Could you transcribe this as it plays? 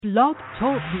Blog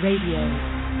Talk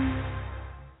Radio.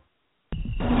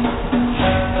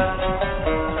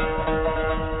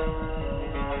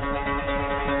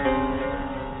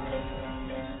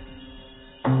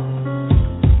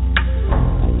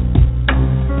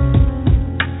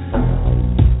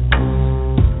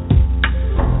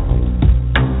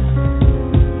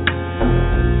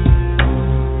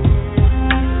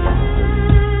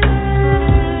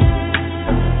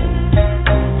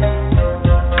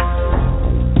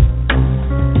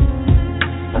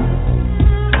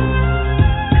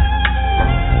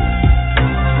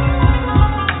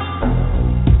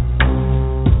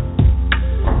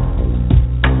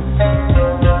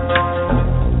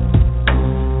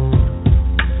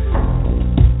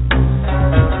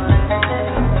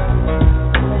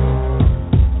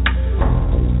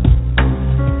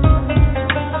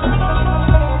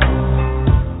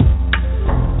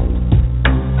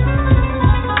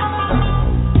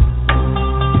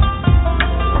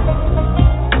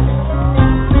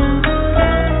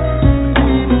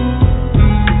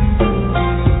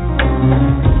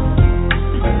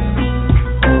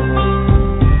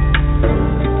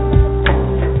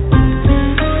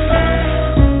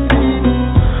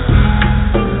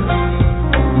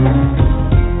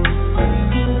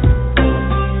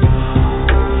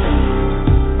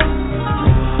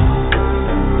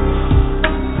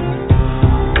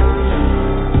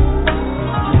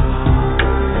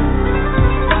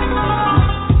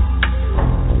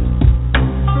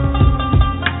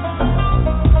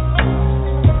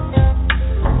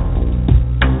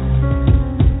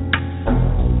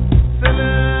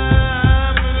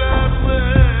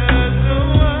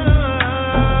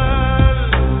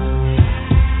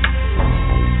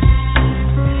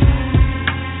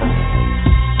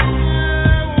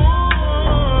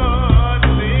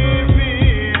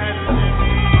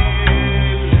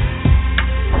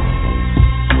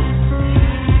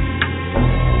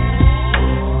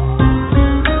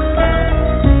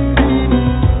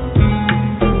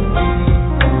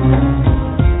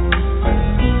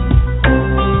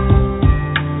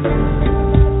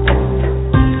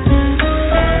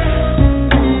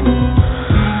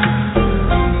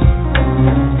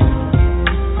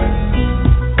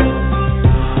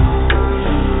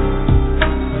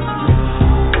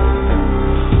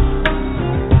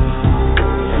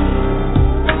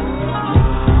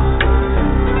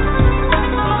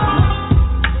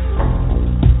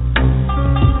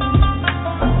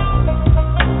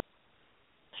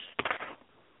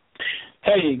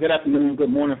 Hey, good afternoon, good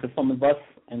morning for some of us,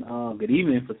 and good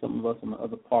evening for some of us on the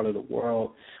other part of the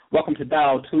world. Welcome to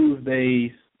Dial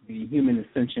Tuesdays, the Human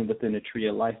Ascension within the Tree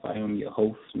of Life. I am your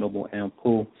host, Noble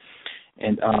Anpu,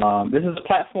 and this is a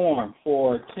platform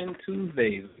for 10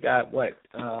 Tuesdays. We got,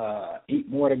 8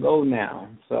 more to go now.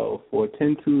 So for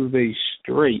 10 Tuesdays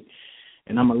straight,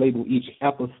 and I'm going to label each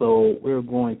episode, we're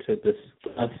going to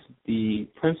discuss the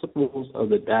principles of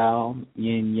the Tao,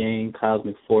 yin-yang,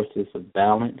 cosmic forces of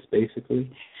balance,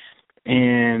 basically,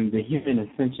 and the human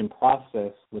ascension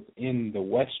process within the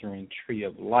Western Tree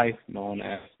of Life, known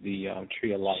as the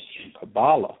Tree of Life in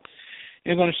Kabbalah.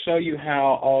 It's going to show you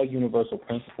how all universal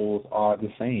principles are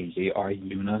the same. They are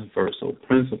universal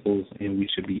principles, and we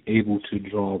should be able to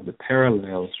draw the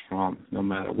parallels from no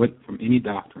matter what, from any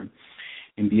doctrine,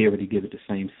 and be able to give it the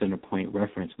same center point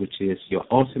reference, which is your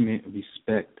ultimate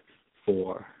respect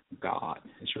for God.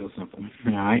 It's real simple,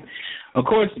 all right? Of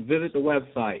course, visit the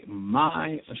website,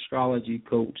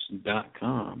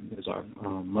 myastrologycoach.com. There's our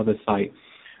mother site.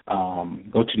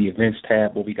 Go to the events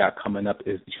tab. What we got coming up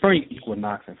is the spring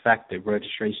equinox. In fact, the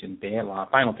registration deadline,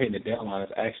 final payment deadline,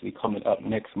 is actually coming up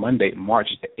next Monday, March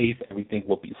the 8th. Everything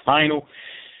will be final.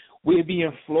 We'll be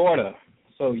in Florida,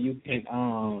 so you can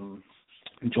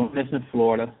join us in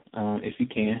Florida if you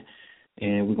can,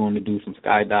 and we're going to do some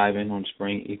skydiving on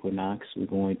spring equinox. We're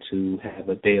going to have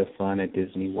a day of fun at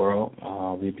Disney World.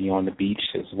 We'll be on the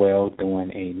beach as well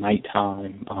doing a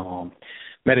nighttime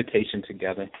meditation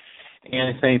together,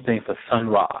 and the same thing for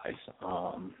sunrise.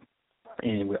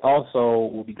 And we also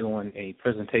will be doing a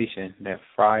presentation that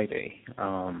Friday.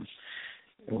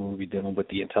 We'll be dealing with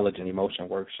the Intelligent Emotion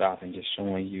Workshop and just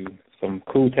showing you some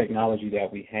cool technology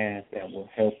that we have that will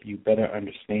help you better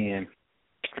understand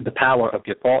the power of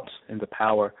your thoughts and the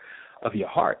power of your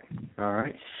heart. All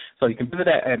right? So you can visit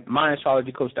that at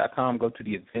myastrologycoach.com. Go to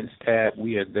the events tab.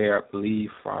 We are there, I believe,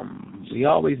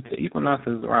 the equinox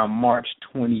is around March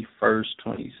 21st,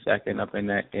 22nd, up in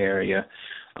that area.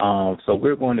 So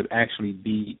we're going to actually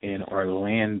be in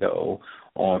Orlando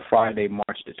on Friday,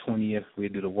 March the 20th. We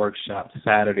do the workshop.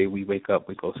 Saturday, we wake up,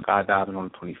 we go skydiving on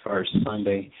the 21st.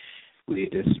 Sunday,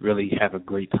 basically just really have a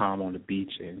great time on the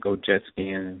beach and go jet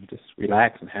skiing and just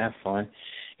relax and have fun.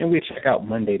 And we check out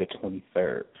Monday the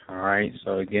 23rd. All right.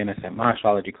 So again, it's at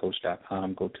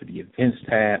myastrologycoach.com. Go to the events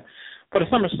tab for the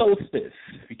summer solstice.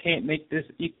 If you can't make this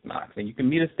equinox, then you can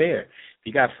meet us there. If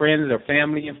you got friends or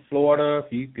family in Florida,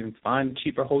 if you can find a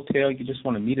cheaper hotel, you just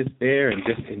want to meet us there and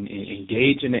just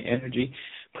engage in the energy,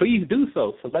 please do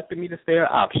so. Select the meet us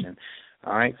there option.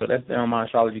 All right, so that's there on My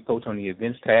Astrology Coach on the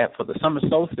events tab. For the summer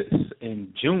solstice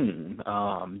in June,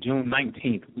 June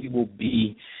 19th, we will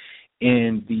be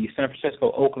in the San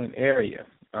Francisco, Oakland area.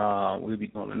 We'll be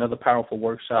doing another powerful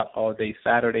workshop all day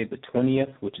Saturday the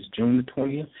 20th, which is June the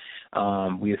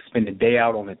 20th. We'll spend a day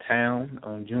out on the town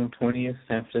on June 20th,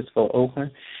 San Francisco, Oakland.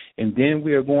 And then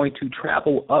we are going to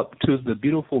travel up to the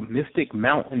beautiful mystic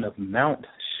mountain of Mount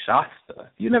Shasta. If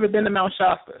you've never been to Mount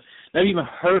Shasta, never even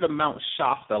heard of Mount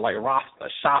Shasta, like Rasta,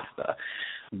 Shasta,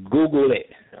 Google it,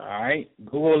 all right?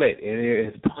 Google it.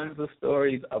 There's tons of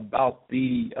stories about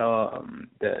the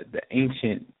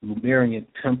ancient Lemurian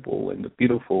temple and the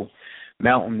beautiful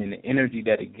mountain and the energy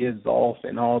that it gives off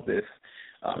and all this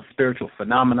spiritual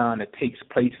phenomenon that takes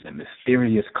place in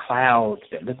mysterious clouds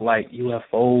that look like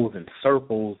UFOs and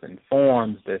circles and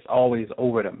forms that's always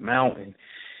over the mountain.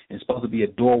 And supposed to be a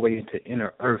doorway into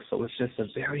inner earth. So it's just a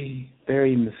very,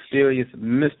 very mysterious,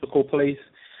 mystical place.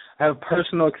 I have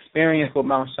personal experience with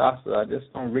Mount Shasta. I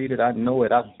just don't read it. I know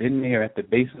it. I've been there at the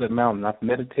base of the mountain. I've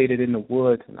meditated in the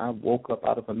woods, and I woke up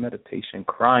out of a meditation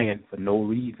crying for no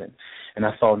reason. And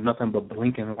I saw nothing but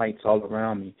blinking lights all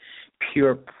around me.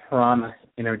 Pure prana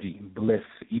energy, bliss.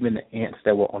 Even the ants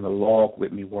that were on the log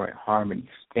with me were in harmony,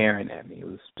 staring at me. It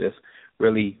was just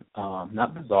really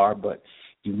not bizarre, but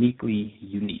uniquely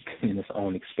unique in its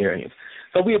own experience.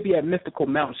 So we'll be at mystical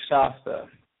Mount Shasta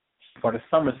for the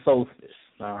summer solstice,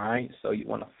 all right? So you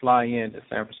want to fly in to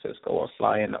San Francisco or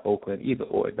fly into Oakland, either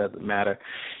or, it doesn't matter.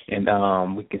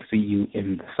 And we can see you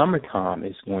in the summertime.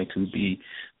 It's going to be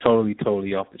totally,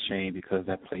 totally off the chain because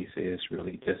that place is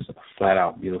really just a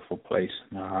flat-out beautiful place,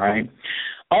 all right?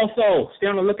 Also, stay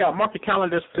on the lookout. Mark your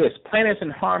calendars for this. Planets in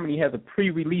Harmony has a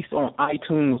pre-release on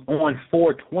iTunes on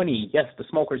 4/20. Yes, the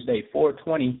Smoker's Day,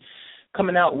 4/20.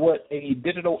 Coming out with a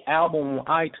digital album on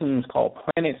iTunes called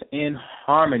Planets in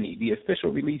Harmony. The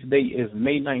official release date is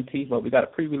May 19th, but we got a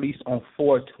pre-release on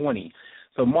 4/20.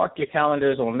 So mark your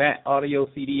calendars on that audio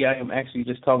CD. I am actually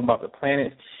just talking about the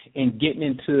planets and getting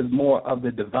into more of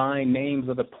the divine names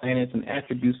of the planets and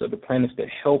attributes of the planets that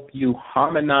help you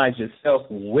harmonize yourself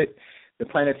with the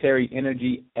planetary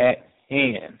energy at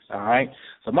hand, all right?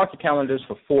 So mark your calendars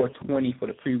for 4/20 for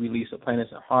the pre-release of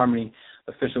Planets in Harmony,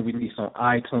 official release on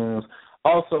iTunes.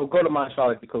 Also, go to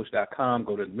myastrologycoach.com,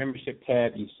 go to the membership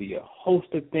tab. You see a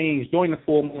host of things. Join the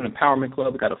Full Moon Empowerment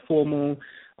Club. We got a full moon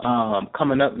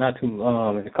coming up not too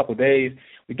in a couple of days.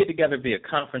 We get together via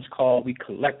conference call. We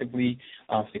collectively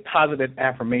say positive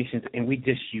affirmations, and we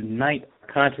just unite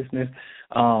our consciousness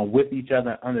with each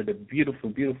other under the beautiful,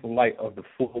 beautiful light of the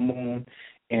full moon.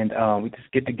 And we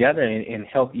just get together and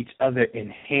help each other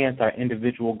enhance our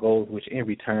individual goals, which in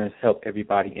return help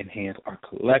everybody enhance our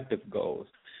collective goals.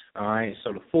 All right,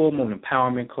 so the Full Moon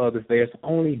Empowerment Club is there. It's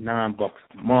only $9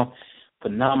 a month.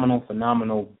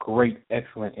 Phenomenal, great,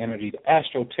 excellent energy. The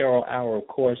Astro Tarot Hour, of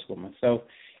course, with myself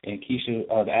and Keisha,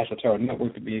 the Astro Tarot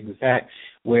Network to be exact,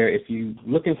 where if you're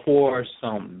looking for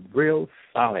some real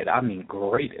solid,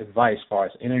 great advice as far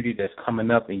as energy that's coming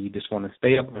up and you just want to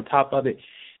stay up on top of it,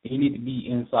 you need to be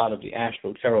inside of the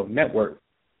Astro Tarot Network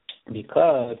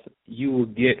because you will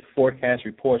get forecast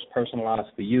reports personalized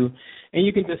for you, and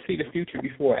you can just see the future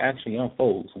before it actually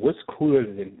unfolds. What's cooler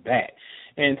than that?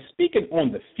 And speaking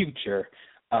on the future,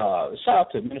 shout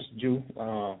out to Minister Jew,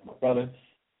 my brother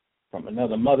from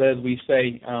another mother, as we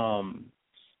say,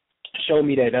 told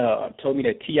me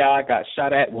that T.I. got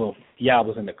shot at. Well, T.I.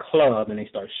 was in the club, and they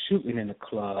started shooting in the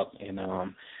club, and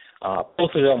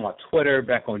posted it on my Twitter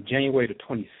back on January the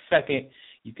 22nd.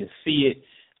 You can see it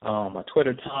on my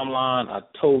Twitter timeline. I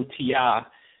told T.I.,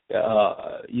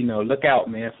 look out,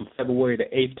 man, from February the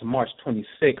 8th to March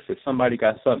 26th. If somebody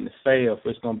got something to say or if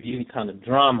it's going to be any kind of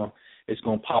drama, it's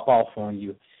going to pop off on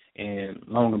you. And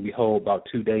long and behold, about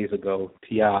 2 days ago,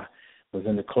 T.I. was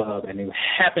in the club, and they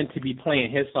happened to be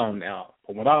playing his song now.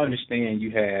 From what I understand, you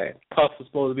had Puff was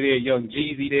supposed to be there, Young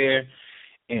Jeezy there,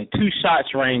 and 2 shots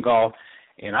rang off.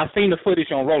 And I seen the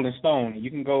footage on Rolling Stone.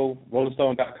 You can go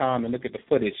rollingstone.com and look at the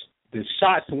footage. The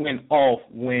shots went off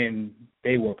when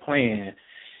they were playing,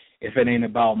 if it ain't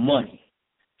about money.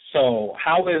 So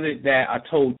how is it that I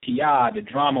told T.I. the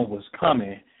drama was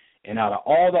coming, and out of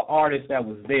all the artists that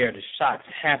was there, the shots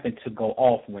happened to go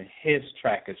off when his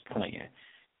track is playing?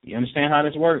 You understand how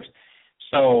this works?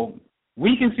 So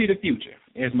we can see the future,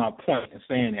 is my point in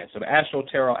saying that. So the Astro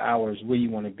Tarot Hour is where you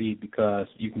want to be because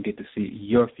you can get to see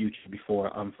your future before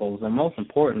it unfolds. And most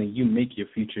importantly, you make your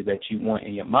future that you want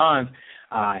in your mind's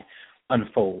eye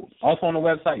unfold. Also on the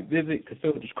website, visit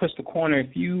Cathedral's Crystal Corner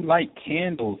if you like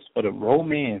candles for the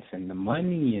romance and the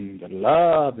money and the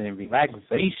love and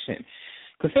relaxation.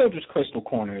 Cathedral's Crystal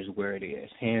Corner is where it is,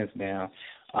 hands down.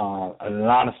 A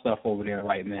lot of stuff over there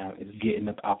right now is getting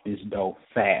up out this dough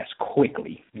fast,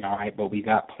 quickly, all right? But we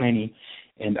got plenty.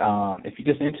 And if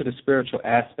you're just into the spiritual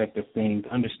aspect of things,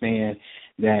 understand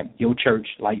that your church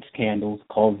lights candles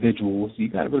called vigils. You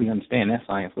got to really understand that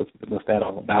science, what's that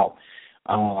all about.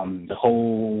 The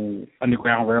whole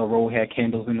Underground Railroad had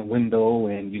candles in the window,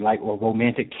 and you like a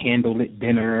romantic candlelit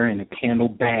dinner and a candle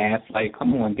bath. Like,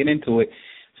 come on, get into it.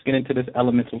 Let's get into this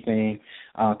elemental thing.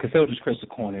 Cathedral's Crystal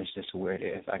Corner is just where it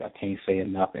is. I can't say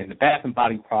enough. And the Bath and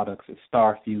Body products is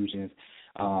Star Fusions.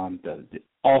 The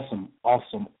awesome,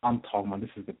 I'm talking about this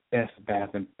is the best Bath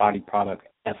and Body product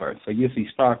ever. So you'll see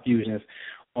Star Fusions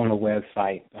on the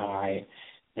website, all right?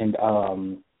 And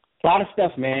a lot of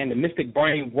stuff, man. The Mystic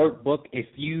Brain Workbook, if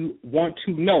you want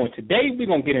to know. And today we're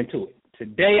going to get into it.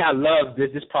 Today I love this.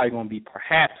 This is probably going to be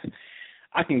perhaps,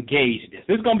 I can gauge this.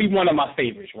 This is going to be one of my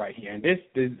favorites right here. And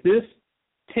this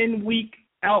 10-week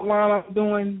outline I'm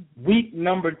doing, week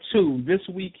number 2, this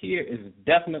week here is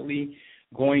definitely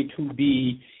going to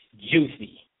be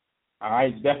juicy. All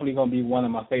right, it's definitely going to be one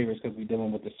of my favorites because we're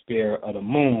dealing with the spirit of the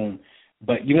moon.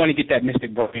 But you want to get that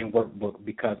Mystic Brain Workbook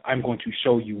because I'm going to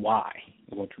show you why.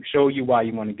 I'm going to show you why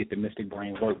you want to get the Mystic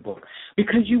Brain Workbook,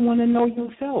 because you want to know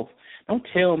yourself. Don't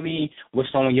tell me what's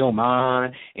on your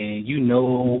mind and you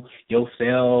know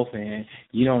yourself and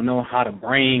you don't know how the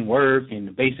brain works and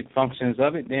the basic functions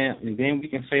of it. Then we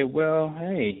can say, well,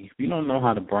 hey, if you don't know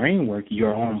how the brain works,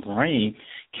 your own brain,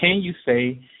 can you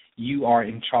say you are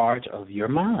in charge of your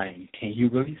mind? Can you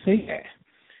really say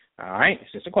that? All right,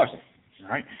 it's just a question. All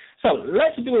right, so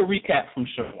let's do a recap from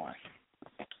show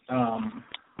 1.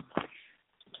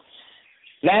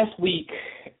 Last week,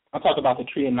 I talked about the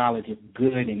tree of knowledge of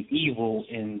good and evil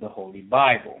in the Holy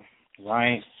Bible,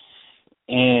 right?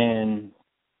 And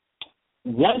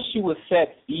once you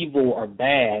accept evil or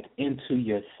bad into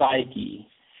your psyche,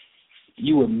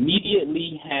 you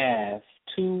immediately have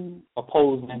 2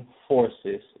 opposing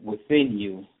forces within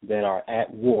you that are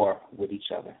at war with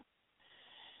each other.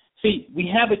 See,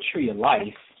 we have a tree of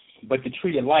life, but the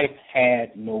tree of life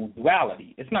had no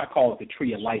duality. It's not called the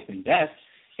tree of life and death.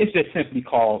 It's just simply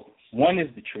called, one is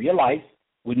the tree of life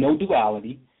with no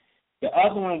duality. The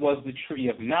other one was the tree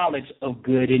of knowledge of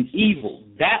good and evil.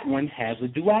 That one has a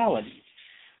duality.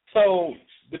 So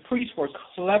the priests were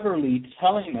cleverly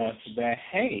telling us that,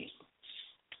 hey,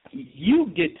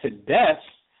 you get to death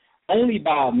only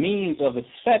by means of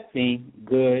accepting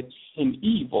good and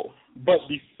evil. But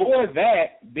before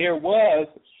that, there was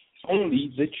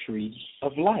only the tree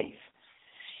of life.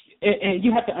 And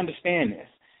you have to understand this.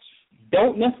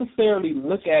 Don't necessarily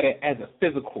look at it as a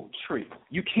physical tree.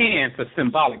 You can for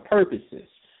symbolic purposes.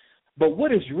 But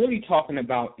what it's really talking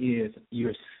about is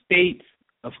your state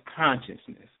of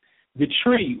consciousness. The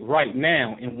tree right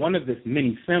now, in one of its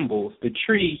many symbols, the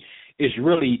tree is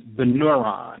really the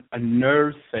neuron, a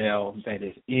nerve cell that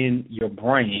is in your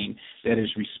brain that is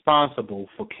responsible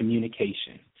for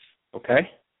communication. Okay?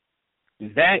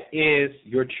 That is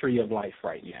your tree of life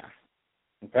right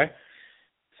now. Okay?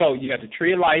 So you got the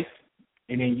tree of life,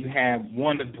 and then you have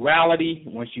one of duality.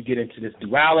 Once you get into this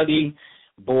duality,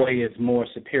 boy is more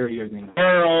superior than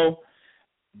girl,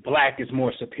 black is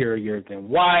more superior than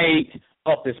white,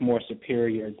 up is more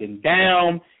superior than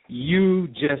down. You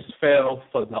just fell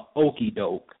for the okie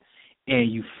doke,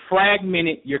 and you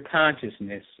fragmented your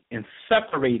consciousness and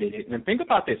separated it. And think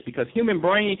about this, because human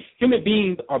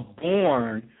beings are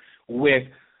born with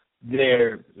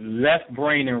their left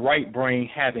brain and right brain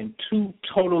having 2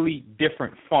 totally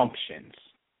different functions.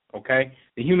 Okay,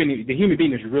 the human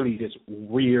being is really this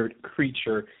weird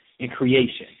creature in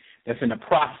creation that's in the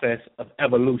process of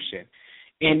evolution.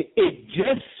 And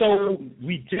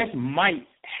we just might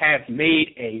have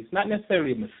made it's not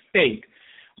necessarily a mistake,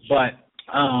 but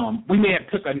we may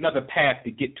have took another path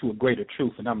to get to a greater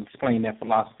truth, and I'm explaining that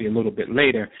philosophy a little bit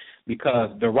later,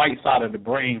 because the right side of the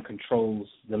brain controls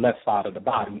the left side of the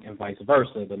body, and vice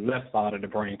versa. The left side of the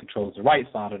brain controls the right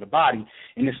side of the body,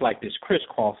 and it's like this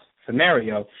crisscross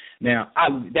scenario. Now,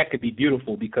 that could be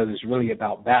beautiful because it's really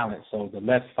about balance. So the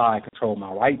left side controls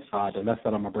my right side, the left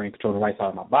side of my brain controls the right side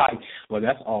of my body. Well,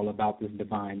 that's all about this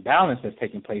divine balance that's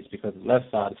taking place, because the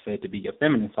left side is said to be your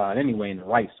feminine side anyway, and the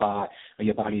right side of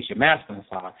your body is your masculine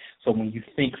side. So when you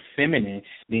think feminine,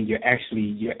 then you're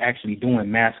actually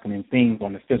doing masculine things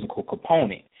on the physical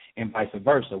component. and vice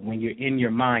versa. When you're in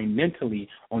your mind mentally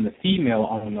on the female,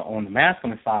 on the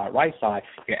masculine side, right side,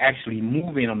 you're actually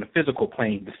moving on the physical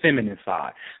plane, the feminine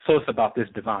side. So it's about this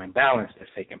divine balance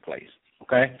that's taking place.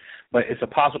 Okay? But it's a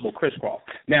possible crisscross.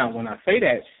 Now, when I say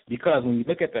that, because when you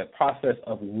look at the process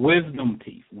of wisdom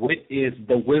teeth, what is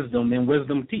the wisdom in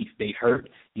wisdom teeth? They hurt.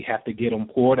 You have to get them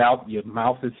pulled out. Your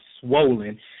mouth is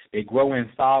swollen. They grow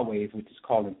in sideways, which is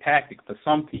called empathic for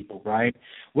some people, right?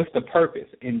 What's the purpose?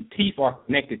 And teeth are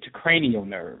connected to cranial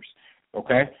nerves,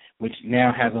 okay, which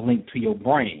now has a link to your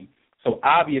brain. So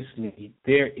obviously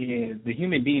the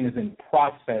human being is in the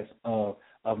process of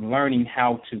learning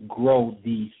how to grow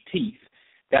these teeth.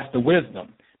 That's the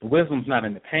wisdom. The wisdom's not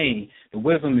in the pain. The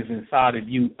wisdom is inside of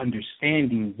you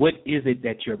understanding what is it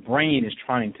that your brain is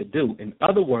trying to do. In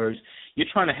other words, you're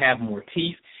trying to have more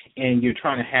teeth and you're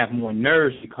trying to have more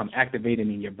nerves become activated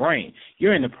in your brain.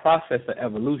 You're in the process of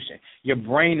evolution. Your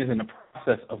brain is in the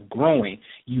process of growing.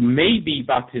 You may be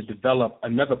about to develop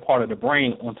another part of the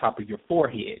brain on top of your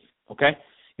forehead, okay?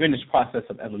 You're in this process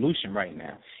of evolution right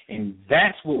now. And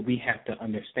that's what we have to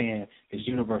understand is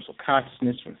universal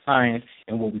consciousness from science,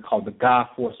 and what we call the God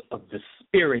force of the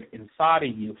spirit inside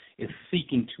of you is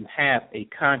seeking to have a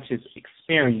conscious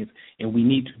experience, and we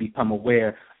need to become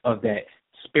aware of that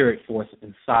spirit force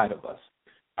inside of us.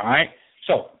 All right?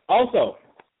 So also,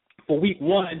 for week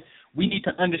 1, we need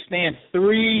to understand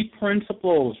 3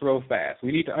 principles real fast.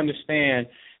 We need to understand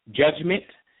judgment,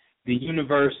 the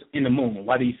universe, and the moon.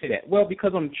 Why do you say that? Well,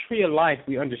 because on the tree of life,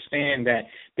 we understand that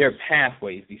there are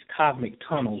pathways, these cosmic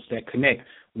tunnels that connect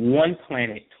one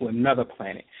planet to another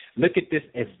planet. Look at this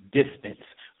as distance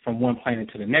from one planet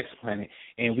to the next planet,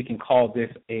 and we can call this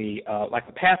like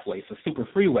a pathway. It's a super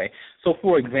freeway. So,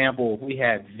 for example, we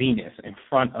have Venus in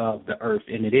front of the Earth,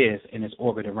 and it is in its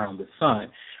orbit around the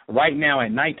sun. Right now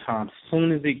at nighttime, as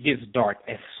soon as it gets dark,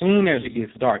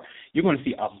 you're going to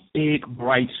see a big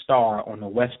bright star on the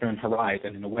western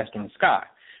horizon in the western sky,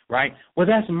 right? Well,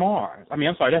 that's Mars.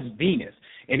 That's Venus.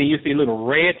 And then you see a little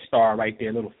red star right there,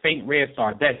 a little faint red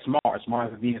star. That's Mars.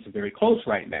 Mars and Venus are very close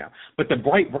right now. But the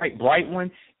bright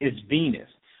one is Venus,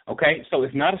 okay? So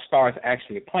it's not a star. It's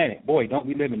actually a planet. Boy, don't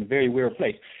we live in a very weird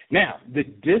place. Now, the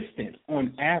distance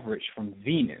on average from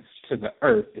Venus to the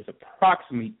Earth is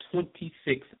approximately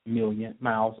 26 million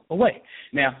miles away.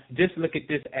 Now, just look at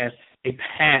this as a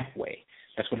pathway.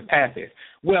 That's what a path is.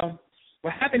 Well,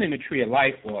 what happened in the Tree of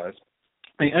Life was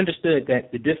they understood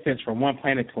that the distance from one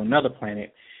planet to another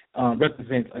planet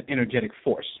represents an energetic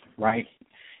force, right?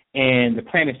 And the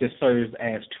planets just serves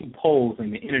as 2 poles,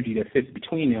 and the energy that sits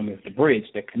between them is the bridge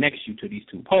that connects you to these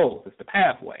 2 poles. It's the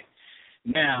pathway.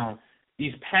 Now,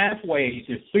 these pathways,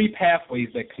 there's 3 pathways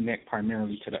that connect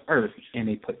primarily to the Earth, and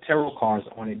they put tarot cards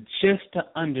on it just to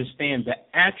understand the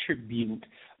attribute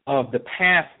of the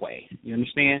pathway. You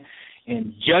understand?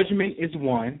 And judgment is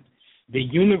one, the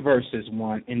universe is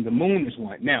one, and the moon is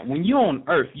one. Now, when you're on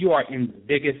Earth, you are in the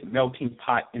biggest melting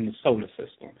pot in the solar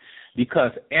system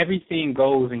because everything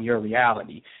goes in your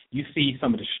reality. You see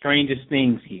some of the strangest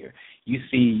things here. You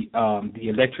see the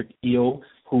electric eel,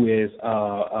 who is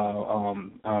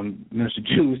Minister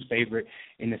Jew's favorite,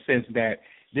 in the sense that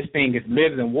this thing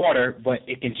lives in water, but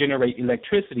it can generate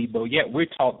electricity, but yet we're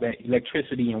taught that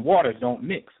electricity and water don't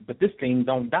mix. But this thing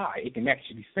don't die. It can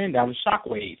actually send out a shock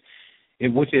wave,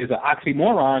 which is an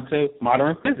oxymoron to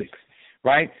modern physics,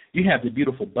 right? You have the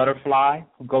beautiful butterfly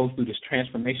who goes through this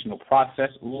transformational process.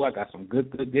 Ooh, I got some good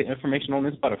information on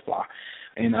this butterfly.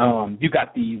 And you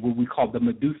got what we call the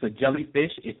Medusa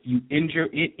jellyfish. If you injure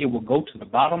it, it will go to the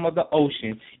bottom of the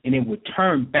ocean, and it will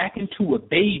turn back into a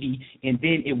baby, and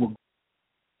then it will.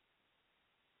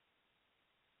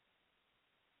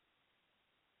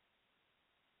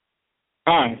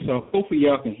 All right, so hopefully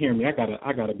y'all can hear me. I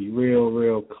gotta be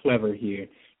real clever here.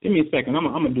 Give me a second. I'm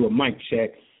gonna do a mic check.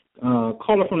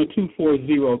 Caller from the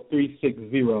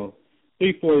 240-360.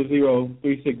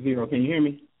 340-360. Can you hear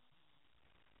me?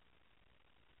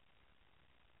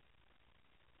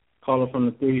 Caller from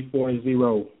the 240.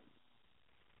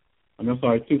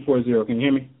 Can you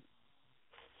hear me?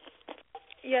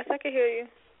 Yes, I can hear you.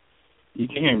 You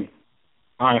can hear me.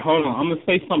 All right, hold on. I'm going to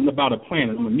say something about a planet.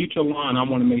 I'm going to mute your line. I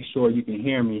want to make sure you can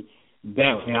hear me.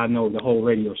 That way I know the whole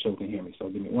radio show can hear me. So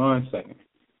give me 1 second.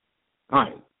 All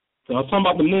right. So I was talking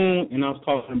about the moon, and I was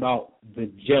talking about the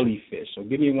jellyfish. So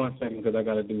give me 1 second because I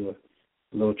got to do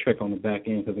a little trick on the back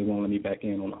end because they won't let me back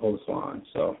in on the host line.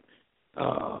 So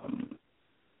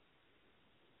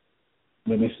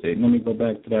let me see. Let me go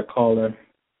back to that caller.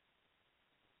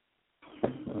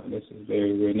 This is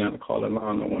very weird. Now the caller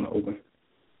line I want to open.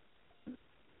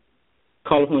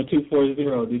 Caller from the 240.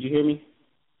 Did you hear me?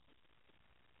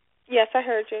 Yes, I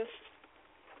heard you.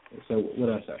 So what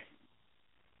did I say?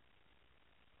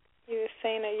 You were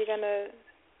saying that you're going to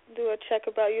do a check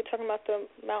about, you're talking about the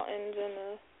mountains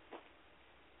and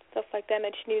stuff like that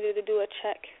you needed to do a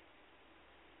check.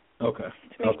 Okay.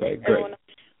 Okay, great.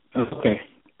 Okay,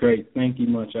 great. Thank you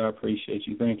much. I appreciate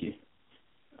you. Thank you.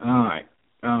 All right.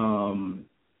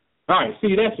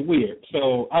 See, that's weird.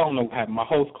 So I don't know what happened. My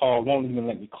host call won't even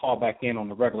let me call back in on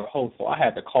the regular host, so I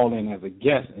had to call in as a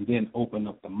guest and then open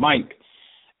up the mic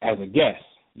as a guest.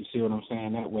 You see what I'm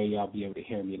saying? That way y'all be able to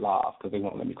hear me live because they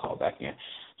won't let me call back in.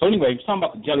 So anyway, we're talking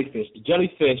about the jellyfish. The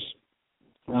jellyfish,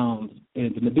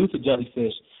 the Medusa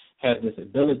jellyfish has this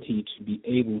ability to be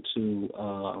able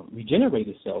to regenerate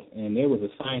itself. And there was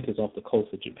a scientist off the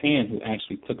coast of Japan who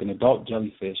actually took an adult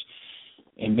jellyfish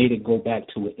and made it go back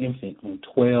to an infant on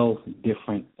 12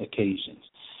 different occasions.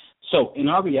 So in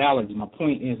our reality, my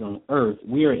point is on Earth,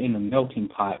 we are in a melting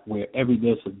pot where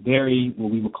there's a very,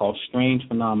 what we would call strange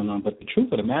phenomenon, but the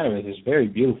truth of the matter is it's very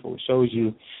beautiful. It shows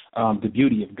you the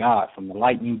beauty of God, from the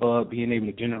lightning bug being able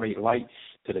to generate light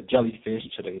to the jellyfish,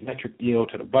 to the electric eel,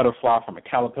 to the butterfly, from a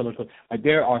caterpillar. Like,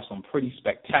 there are some pretty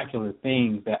spectacular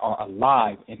things that are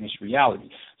alive in this reality.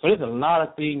 So there's a lot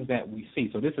of things that we see.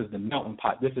 So this is the melting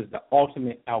pot. This is the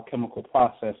ultimate alchemical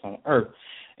process on Earth.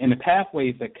 And the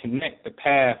pathways that connect the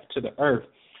path to the Earth,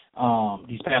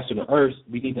 these paths to the Earth,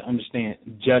 we need to understand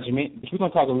judgment, which we're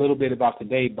going to talk a little bit about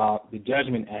today, about the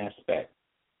judgment aspect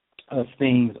of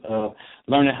things, of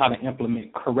learning how to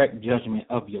implement correct judgment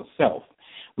of yourself.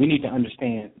 We need to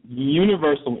understand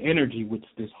universal energy, which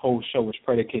this whole show is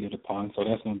predicated upon, so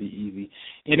that's going to be easy.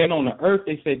 And then on the Earth,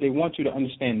 they said they want you to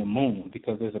understand the moon,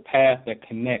 because there's a path that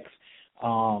connects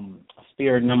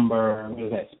spirit number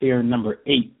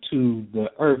 8 to the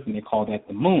Earth, and they call that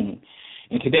the moon.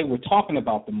 And today we're talking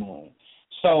about the moon.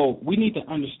 So we need to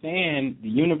understand the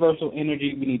universal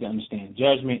energy, we need to understand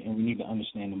judgment, and we need to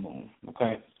understand the moon,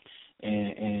 okay?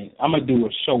 And I'm gonna do a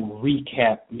show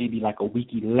recap, maybe like a week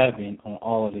 11 on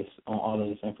all of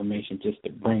this information, just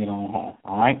to bring it on home.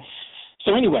 All right.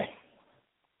 So anyway,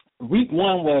 week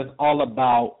 1 was all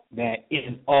about that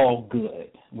it is all good,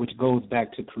 which goes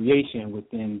back to creation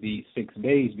within the 6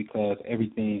 days, because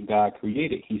everything God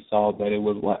created, He saw that it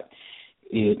was what?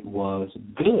 It was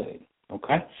good.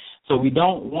 Okay. So we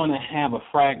don't want to have a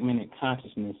fragmented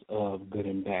consciousness of good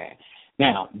and bad.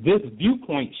 Now, this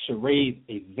viewpoint should raise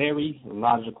a very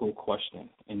logical question.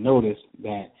 And notice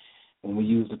that when we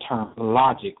use the term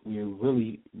logic, we're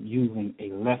really using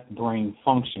a left brain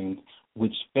function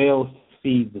which fails to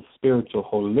see the spiritual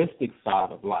holistic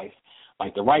side of life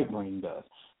like the right brain does.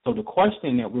 So the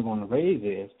question that we're going to raise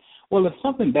is, well, if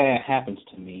something bad happens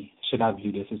to me, should I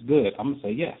view this as good? I'm going to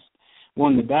say yes.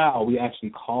 Well, in the Tao, we actually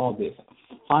call this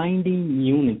finding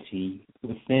unity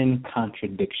within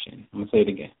contradiction. I'm going to say it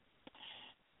again.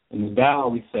 In the Tao,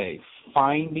 we say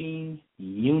finding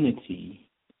unity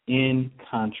in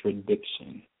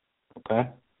contradiction, okay?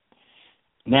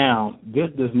 Now, this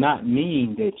does not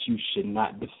mean that you should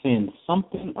not defend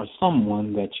something or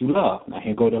someone that you love. Now,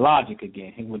 here go the logic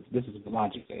again. This is what the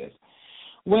logic says.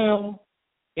 Well,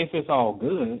 if it's all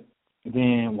good,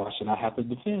 then why should I have to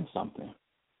defend something?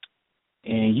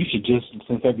 And you should just,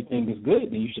 since everything is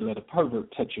good, then you should let a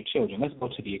pervert touch your children. Let's go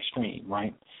to the extreme,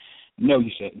 right? No,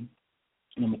 you shouldn't.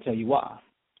 And I'm going to tell you why.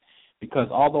 Because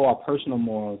although our personal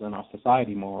morals and our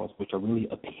society morals, which are really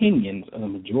opinions of the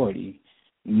majority,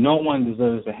 no one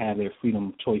deserves to have their freedom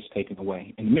of choice taken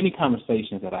away. In many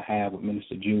conversations that I have with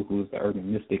Minister Jew, who is the urban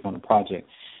mystic on the project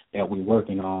that we're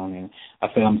working on, and I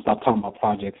said I'm going to stop talking about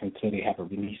projects until they have a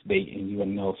release date, and you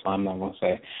wouldn't know, so I'm not going to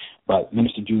say. But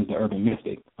Minister Jew is the urban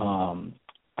mystic.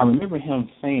 I remember him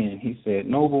saying, he said,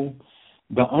 Noble,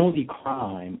 the only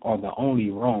crime or the only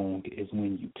wrong is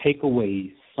when you take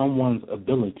away someone's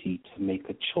ability to make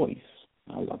a choice.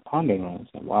 I was pondering on it and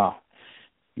said, wow,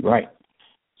 you're right.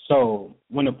 So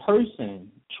when a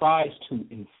person tries to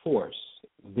enforce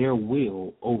their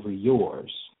will over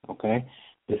yours, okay,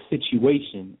 the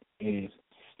situation is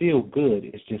still good.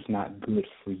 It's just not good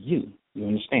for you. You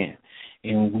understand?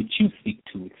 And what you seek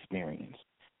to experience.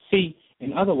 See,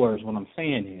 in other words, what I'm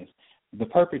saying is the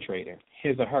perpetrator,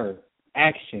 his or her,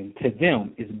 action to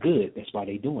them is good. That's why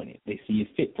they're doing it. They see it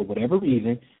fit for whatever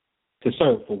reason to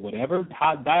serve, for whatever,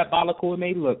 how diabolical it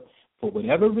may look, for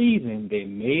whatever reason, they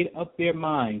made up their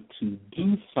mind to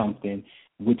do something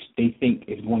which they think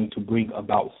is going to bring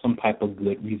about some type of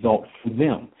good result for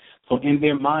them. So in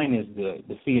their mind is good.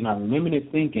 But see, in our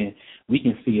limited thinking, we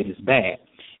can see it as bad,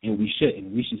 and we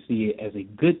shouldn't. We should see it as a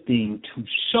good thing to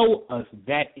show us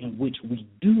that in which we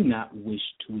do not wish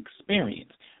to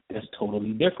experience. That's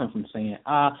totally different from saying,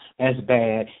 that's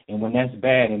bad, and when that's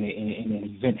bad and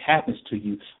an event happens to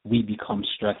you, we become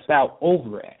stressed out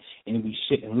over it. And we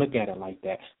shouldn't look at it like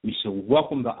that. We should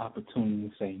welcome the opportunity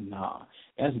and say, nah,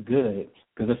 that's good,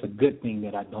 because it's a good thing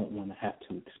that I don't want to have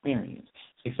to experience.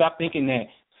 So stop thinking that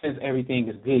since everything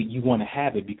is good, you want to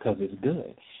have it because it's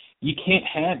good. You can't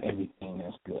have everything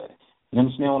that's good. You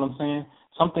understand what I'm saying?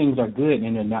 Some things are good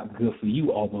and they're not good for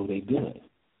you, although they're good.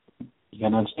 You got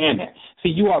to understand that. See,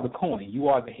 you are the coin. You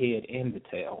are the head and the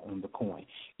tail on the coin.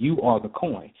 You are the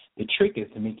coin. The trick is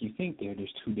to make you think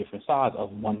there's two different sides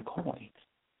of one coin.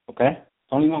 Okay?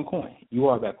 It's only one coin. You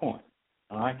are that coin.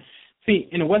 All right? See,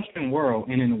 in the Western world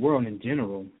and in the world in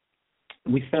general,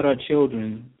 we set our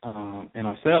children and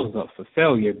ourselves up for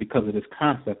failure because of this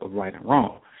concept of right and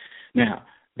wrong. Now,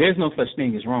 there's no such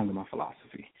thing as wrong in my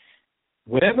philosophy.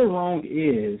 Whatever wrong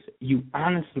is, you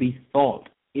honestly thought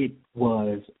it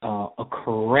was a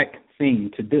correct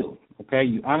thing to do, okay?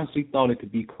 You honestly thought it to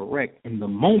be correct in the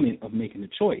moment of making the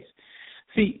choice.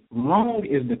 See, wrong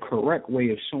is the correct way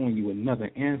of showing you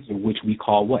another answer, which we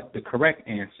call what? The correct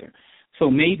answer. So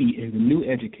maybe in the new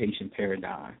education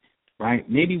paradigm, right,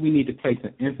 maybe we need to place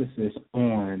an emphasis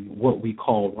on what we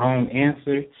call wrong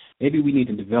answer. Maybe we need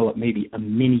to develop maybe a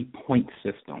mini point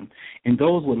system. And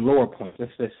those with lower points,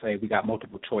 let's just say we got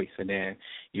multiple choice and then,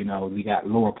 we got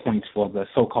lower points for the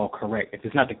so-called correct. If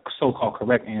it's not the so-called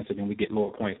correct answer, then we get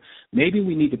lower points. Maybe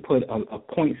we need to put a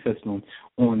point system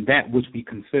on that which we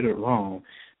consider wrong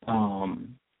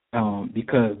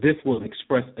because this will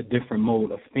express a different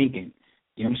mode of thinking.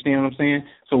 You understand what I'm saying?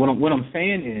 So what I'm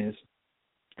saying is,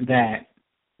 that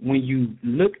when you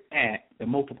look at the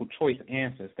multiple choice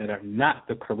answers that are not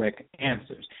the correct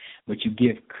answers, but you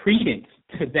give credence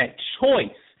to that choice,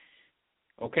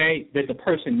 okay, that the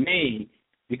person made,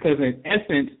 because in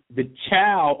essence, the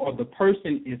child or the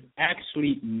person is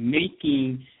actually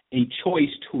making a choice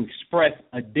to express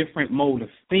a different mode of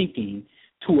thinking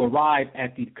to arrive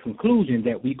at the conclusion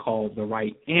that we call the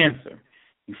right answer.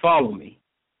 You follow me?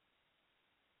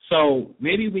 So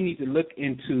maybe we need to look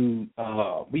into,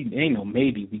 we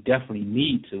definitely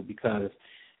need to, because,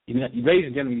 ladies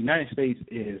and gentlemen, the United States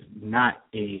is not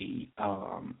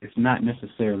it's not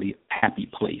necessarily a happy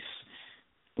place.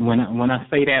 When I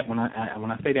say that,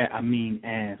 I mean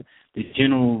as the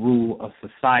general rule of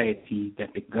society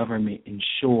that the government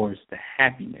ensures the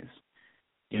happiness.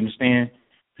 You understand?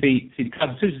 See, the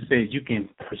Constitution says you can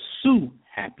pursue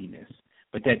happiness,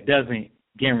 but that doesn't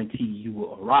guarantee you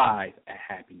will arrive at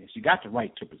happiness. You got the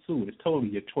right to pursue it. It's totally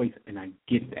your choice, and I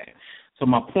get that. So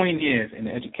my point is, in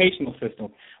the educational system,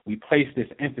 we place this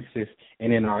emphasis,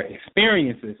 and in our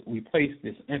experiences, we place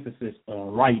this emphasis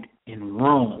on right and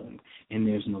wrong, and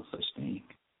there's no such thing.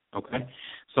 Okay?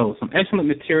 So some excellent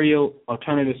material,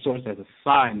 alternative source as a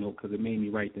side note, because it made me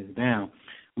write this down.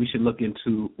 We should look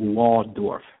into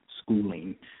Waldorf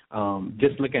schooling.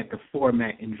 Just look at the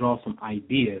format and draw some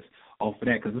ideas off of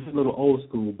that, because this is a little old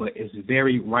school, but it's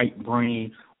very right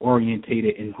brain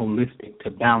orientated and holistic to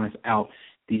balance out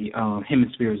the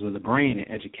hemispheres of the brain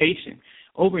in education.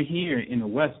 Over here in the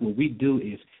West, what we do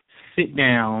is sit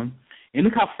down and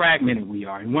look how fragmented we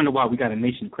are, and wonder why we got a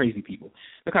nation of crazy people.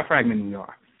 Look how fragmented we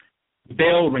are.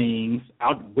 Bell rings,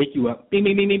 I'll wake you up, bing,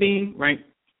 bing, bing, bing, bing, right?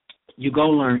 You go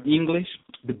learn English.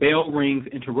 The bell rings,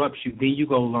 interrupts you. Then you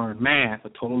go learn math, a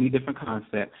totally different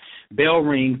concept. Bell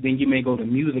rings, then you may go to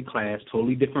music class,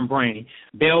 totally different brain.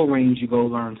 Bell rings, you go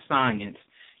learn science.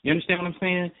 You understand what I'm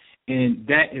saying? And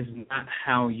that is not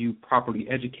how you properly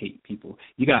educate people.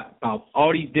 You got about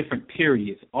all these different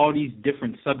periods, all these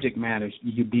different subject matters,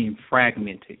 you're being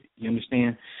fragmented. You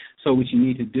understand? So what you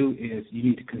need to do is you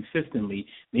need to consistently,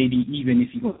 maybe even if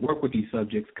you're going to work with these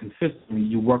subjects consistently,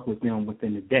 you work with them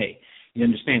within a day. You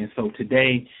understand? So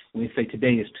today, when we say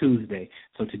today is Tuesday,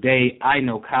 so today I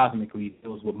know cosmically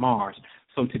deals with Mars.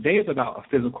 So today is about a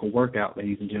physical workout,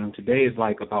 ladies and gentlemen. Today is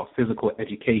like about physical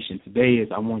education. Today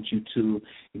is I want you to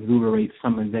exuberate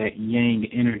some of that yang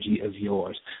energy of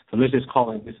yours. So let's just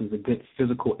call it this is a good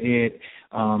physical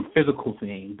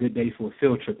thing, good day for a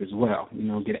field trip as well.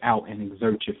 Get out and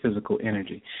exert your physical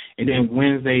energy. And then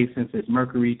Wednesday, since it's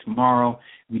Mercury, tomorrow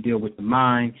we deal with the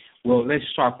mind. Well, let's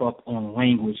sharp up on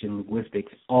language and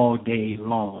linguistics all day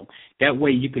long. That way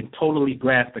you can totally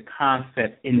grasp the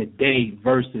concept in a day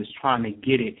versus trying to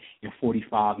get it in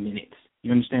 45 minutes.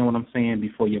 You understand what I'm saying?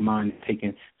 Before your mind is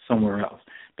taken somewhere else.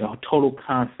 The total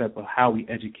concept of how we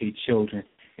educate children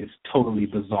is totally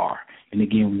bizarre. And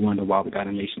again, we wonder why we got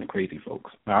a nation of crazy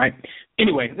folks. All right?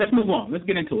 Anyway, let's move on. Let's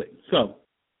get into it. So,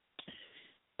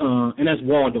 and that's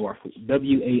Waldorf,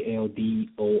 Waldorf,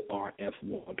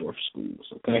 Waldorf schools,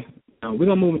 okay? Now, we're going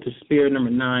to move into spirit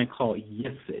number 9 called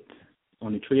Yesit.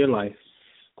 on the tree of life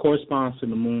corresponds to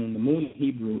the moon. The moon in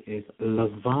Hebrew is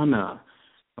Lavana,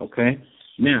 okay?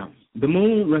 Now, the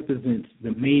moon represents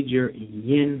the major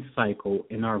yin cycle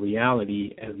in our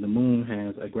reality, as the moon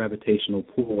has a gravitational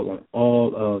pull on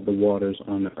all of the waters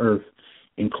on the earth,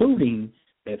 including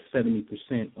that 70%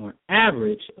 on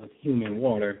average of human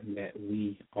water that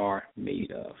we are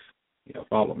made of. Y'all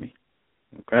follow me?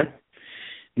 Okay?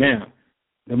 Now,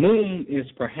 the moon is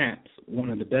perhaps one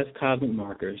of the best cosmic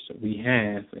markers we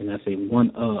have, and I say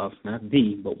one of, not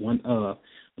the, but one of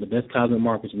the best cosmic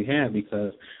markers we have,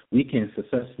 because we can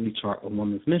successfully chart a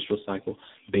woman's menstrual cycle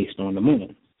based on the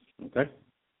moon. Okay?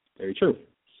 Very true.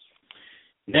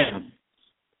 Now,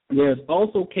 there's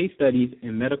also case studies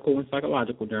in medical and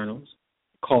psychological journals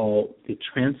called the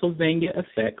Transylvania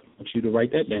effect. I want you to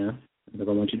write that down because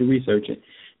I want you to research it.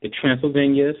 The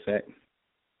Transylvania effect,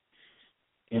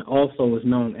 and also is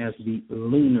known as the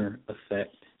lunar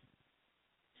effect.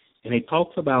 And it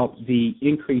talks about the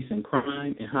increase in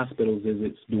crime and hospital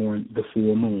visits during the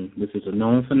full moon. This is a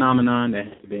known phenomenon that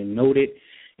has been noted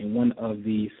in one of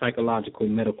the psychological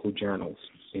medical journals.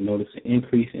 They notice an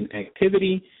increase in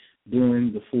activity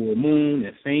during the full moon,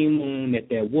 that same moon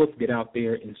that wolf get out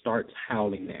there and starts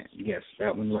howling at. Yes,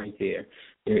 that one right there.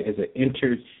 There is an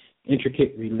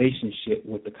intricate relationship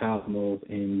with the cosmos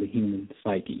and the human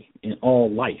psyche in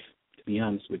all life, to be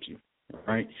honest with you. All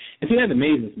right? And so that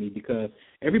amazes me, because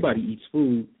everybody eats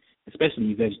food,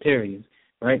 especially vegetarians,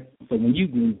 right? So when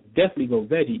you definitely go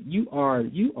veggie, you are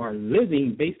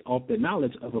living based off the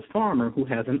knowledge of a farmer who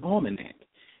has an almanac.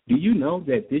 Do you know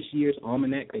that this year's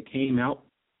almanac that came out,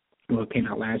 well, it came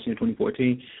out last year,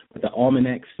 2014, but the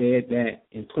almanac said that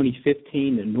in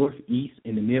 2015, the Northeast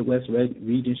and the Midwest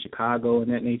region, Chicago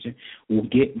and that nature, will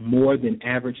get more than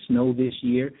average snow this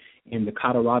year. In the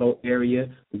Colorado area,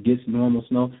 who gets normal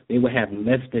snow, they will have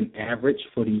less than average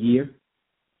for the year.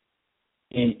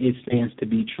 And it stands to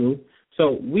be true.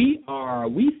 So we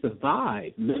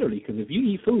survive, literally, because if you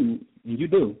eat food, and you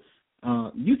do,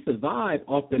 you survive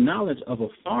off the knowledge of a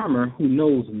farmer who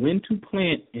knows when to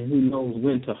plant and who knows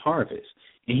when to harvest.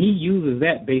 And he uses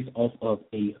that based off of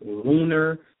a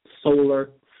lunar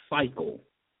solar cycle,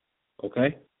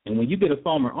 okay? And when you get a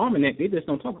farmer almanac, they just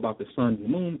don't talk about the sun and the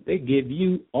moon. They give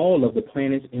you all of the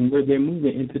planets and where they're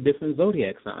moving into different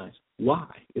zodiac signs. Why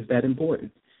is that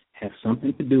important? Has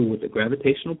something to do with the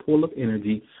gravitational pull of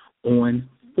energy on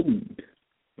food,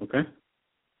 okay?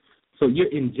 So you're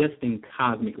ingesting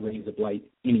cosmic rays of light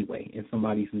anyway, and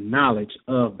somebody's knowledge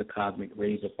of the cosmic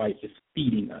rays of light is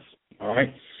feeding us, all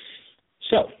right?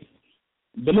 So,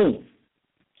 the moon.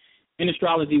 In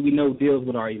astrology, we know deals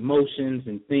with our emotions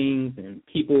and things and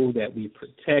people that we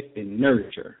protect and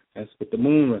nurture. That's what the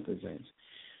moon represents.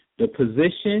 The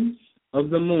position of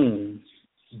the moon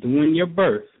during your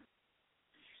birth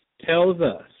tells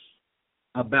us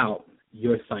about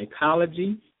your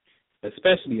psychology,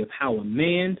 especially of how a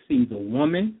man sees a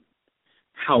woman,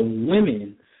 how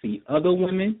women see other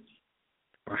women,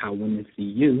 or how women see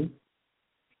you.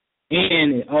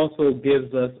 And it also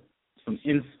gives us some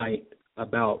insight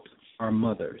about our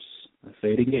mothers. I'll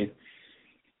say it again.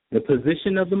 The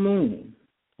position of the moon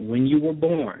when you were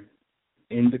born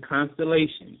in the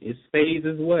constellation, its phase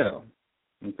as well,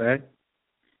 okay,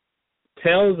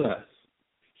 tells us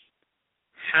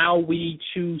how we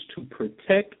choose to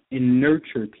protect and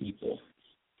nurture people.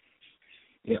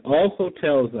 It also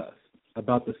tells us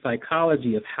about the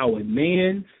psychology of how a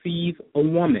man sees a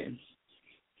woman,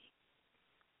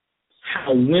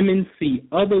 how women see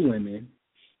other women,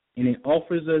 and it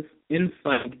offers us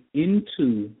insight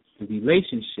into the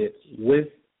relationship with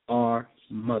our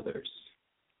mothers.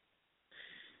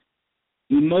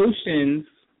 Emotions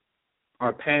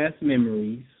are past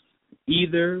memories,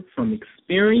 either from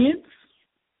experience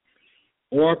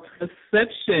or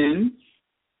perception,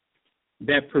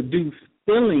 that produce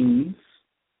feelings,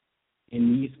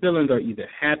 and these feelings are either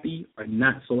happy or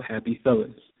not so happy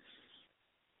feelings.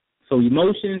 So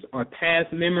emotions are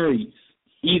past memories,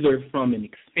 either from an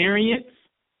experience,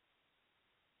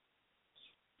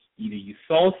 either you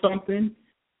saw something,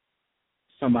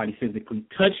 somebody physically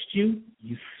touched you,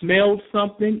 you smelled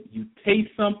something, you taste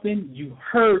something, you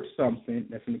heard something.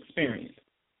 That's an experience.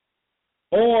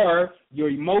 Or your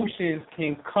emotions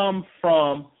can come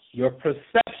from your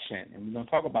perception, and we're going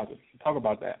to talk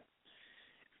about that.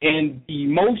 And the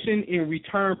emotion in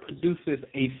return produces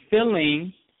a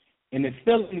feeling, and the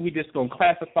feeling we just going to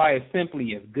classify as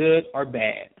simply as good or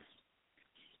bad.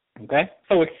 Okay?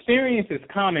 So experience is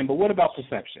common, but what about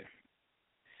perception?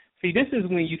 See, this is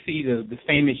when you see the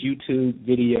famous YouTube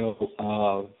video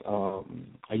of,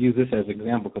 I use this as an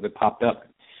example because it popped up,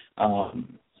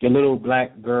 your little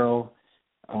black girl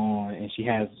and she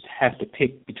has to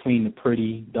pick between the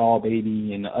pretty doll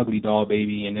baby and the ugly doll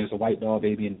baby, and there's a white doll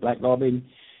baby and a black doll baby.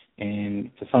 And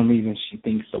for some reason, she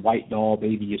thinks the white doll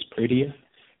baby is prettier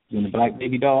than the black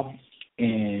baby doll.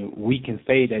 And we can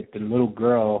say that the little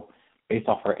girl, based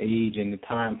off her age and the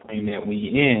time frame that we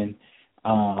in,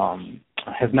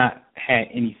 has not had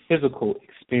any physical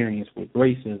experience with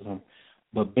racism,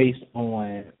 but based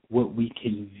on what we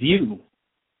can view,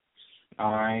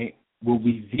 all right, what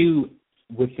we view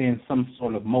within some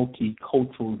sort of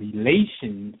multicultural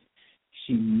relations,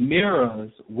 she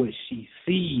mirrors what she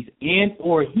sees and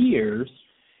or hears,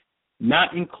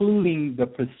 not including the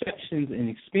perceptions and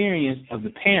experience of the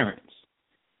parents,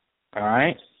 all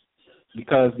right?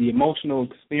 Because the emotional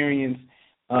experience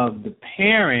of the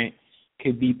parent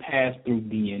could be passed through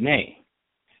DNA.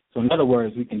 So in other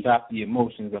words, we can adopt the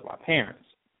emotions of our parents.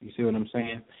 You see what I'm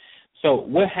saying? So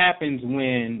what happens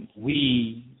when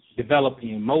we develop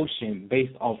the emotion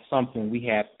based off something we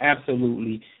have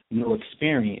absolutely no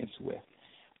experience with?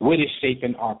 What is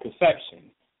shaping our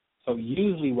perception? So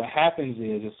usually what happens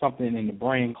is there's something in the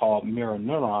brain called mirror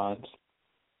neurons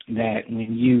that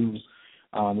when you,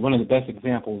 one of the best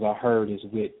examples I heard is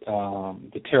with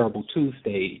the terrible two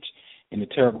stage. In the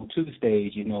terrible two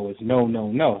stage, you know, it's no,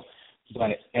 no, no.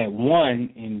 But at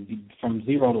 1, and from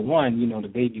 0 to 1, you know, the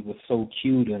baby was so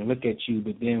cute and look at you.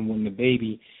 But then when the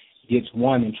baby gets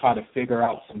 1 and try to figure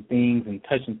out some things and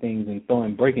touching things and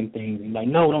throwing, breaking things, and like,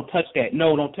 no, don't touch that.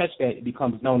 No, don't touch that. It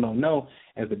becomes no, no, no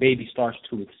as the baby starts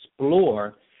to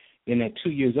explore. Then at 2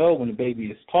 years old, when the baby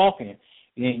is talking,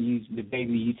 then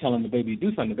you telling the baby to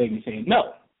do something, the baby saying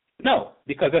no, no,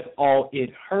 because that's all it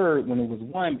heard when it was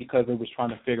 1, because it was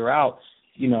trying to figure out,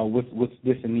 you know, what's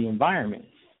this in the environment.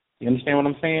 You understand what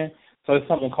I'm saying? So it's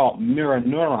something called mirror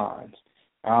neurons,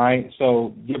 all right?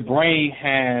 So your brain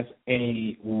has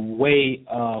a way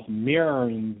of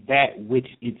mirroring that which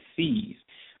it sees.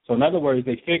 So in other words,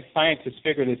 scientists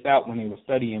figured this out when they were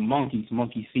studying monkeys,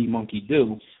 monkey see, monkey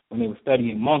do. When they were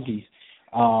studying monkeys,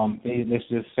 let's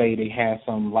just say they had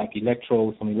some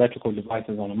electrical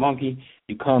devices on a monkey.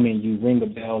 You come in, you ring a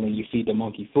bell, and you feed the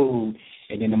monkey food,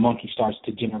 and then the monkey starts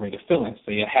to generate a feeling,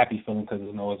 say a happy feeling because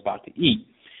it knows it's about to eat.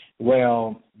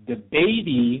 Well,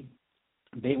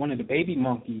 one of the baby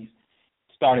monkeys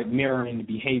started mirroring the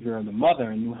behavior of the mother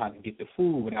and knew how to get the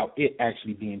food without it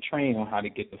actually being trained on how to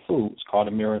get the food. It's called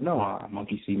a mirror neuron,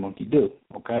 monkey see, monkey do,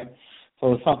 okay?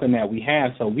 So it's something that we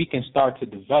have, so we can start to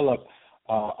develop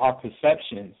our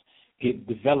perceptions, get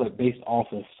developed based off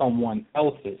of someone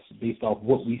else's, based off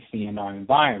what we see in our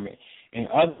environment. In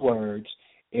other words,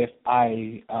 if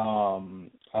I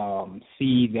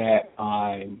see that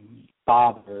my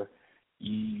father,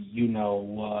 you know,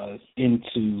 was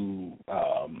into,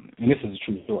 and this is a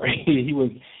true story, he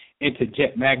was into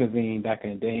Jet magazine back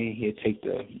in the day. He'd take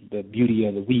the beauty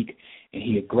of the week and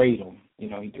he'd grade them. You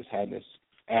know, he just had this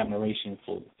admiration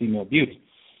for female beauty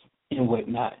and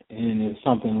whatnot. And it's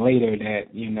something later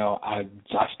that, you know, I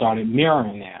started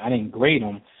mirroring that. I didn't grade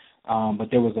them,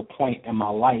 but there was a point in my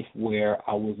life where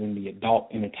I was in the adult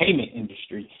entertainment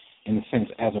industry, in a sense,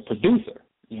 as a producer.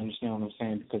 You understand what I'm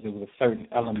saying? Because there was a certain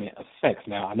element of sex.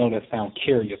 Now, I know that sounds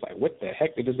curious, like, what the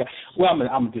heck did this guy? Well,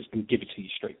 I'm just going to give it to you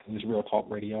straight because it's Real Talk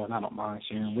Radio, and I don't mind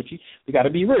sharing with you. We got to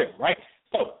be real, right?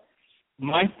 So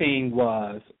my thing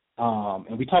was,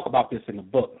 and we talk about this in the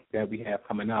book that we have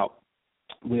coming out,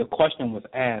 where a question was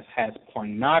asked, has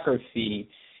pornography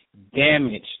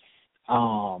damaged,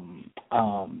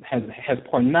 has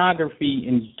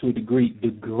pornography to a degree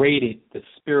degraded the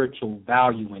spiritual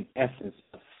value and essence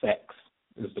of sex,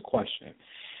 is the question.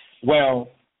 Well,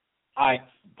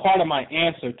 part of my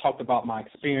answer talked about my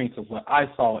experience of what I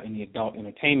saw in the adult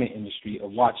entertainment industry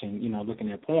of watching, you know,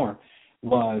 looking at porn,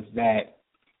 was that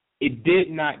it did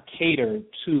not cater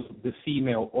to the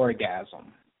female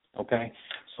orgasm, okay?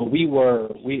 So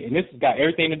and this has got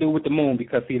everything to do with the moon,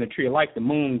 because, see, in the tree of life, the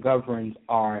moon governs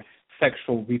our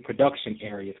sexual reproduction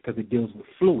areas because it deals with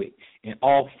fluid. And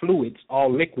all fluids,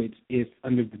 all liquids is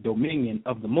under the dominion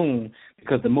of the moon,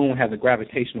 because the moon has a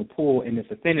gravitational pull in its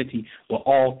affinity with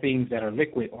all things that are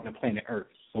liquid on the planet Earth.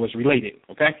 So it's related,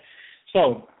 okay?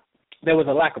 So there was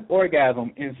a lack of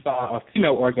orgasm inside, a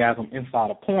female orgasm inside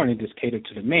of porn, and just catered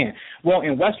to the man. Well,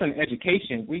 in Western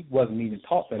education, we wasn't even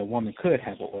taught that a woman could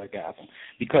have an orgasm,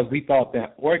 because we thought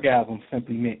that orgasm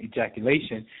simply meant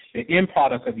ejaculation. The end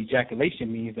product of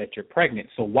ejaculation means that you're pregnant.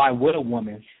 So why would a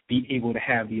woman be able to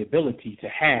have the ability to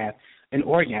have an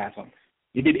orgasm?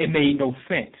 It made no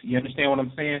sense. You understand what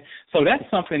I'm saying? So that's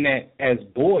something that as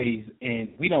boys, and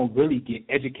we don't really get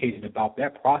educated about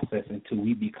that process until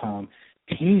we become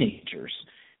teenagers,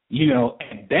 you know,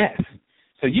 at best.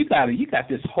 So you got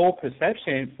this whole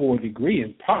perception for a degree,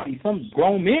 and probably some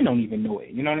grown men don't even know it.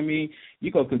 You know what I mean?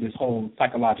 You go through this whole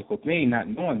psychological thing not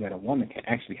knowing that a woman can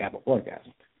actually have an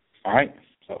orgasm. All right?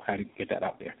 So how to get that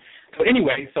out there. So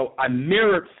anyway, so I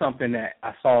mirrored something that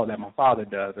I saw that my father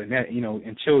does, and that, you know,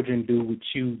 and children do what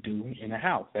you do in the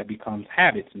house. That becomes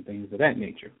habits and things of that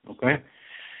nature, okay?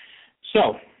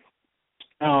 So,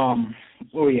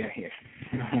 where we at here?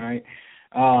 All right.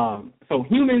 So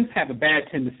humans have a bad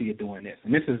tendency of doing this,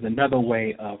 and this is another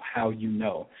way of how you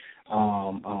know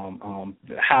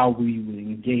how we will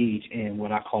engage in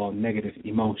what I call negative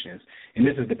emotions, and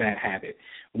this is the bad habit.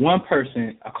 One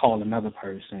person, I call another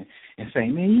person and say,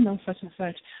 man, you know, such and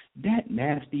such, that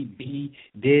nasty B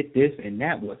did this and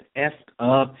that was effed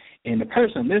up, and the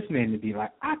person listening to be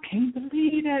like, I can't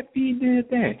believe that B did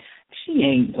that. She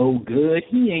ain't no good.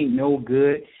 He ain't no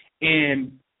good.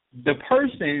 And the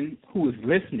person who is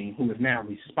listening, who is now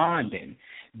responding,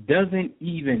 doesn't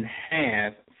even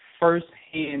have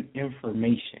first-hand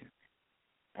information,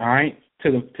 all right?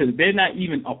 They're not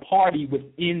even a party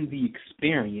within the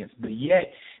experience, but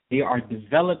yet they are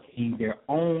developing their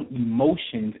own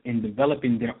emotions and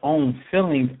developing their own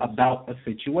feelings about a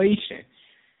situation.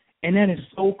 And that is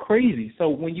so crazy. So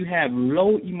when you have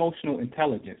low emotional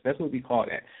intelligence, that's what we call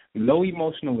that, low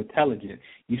emotional intelligence,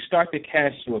 you start to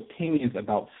cast your opinions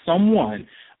about someone,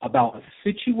 about a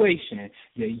situation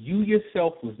that you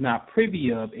yourself was not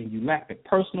privy of, and you lack the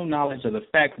personal knowledge of the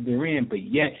facts therein, but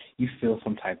yet you feel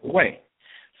some type of way.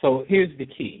 So here's the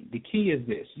key. The key is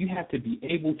this. You have to be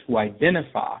able to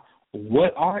identify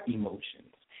what are emotions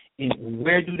and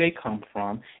where do they come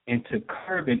from, and to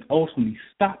curb and ultimately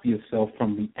stop yourself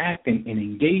from reacting and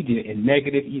engaging in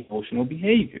negative emotional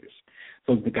behaviors.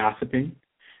 So the gossiping,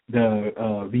 the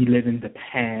reliving the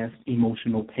past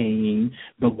emotional pain,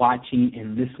 the watching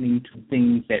and listening to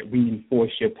things that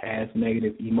reinforce your past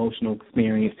negative emotional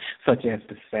experience, such as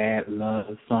the sad love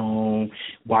song,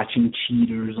 watching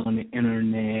cheaters on the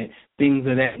internet, things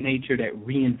of that nature that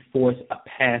reinforce a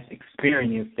past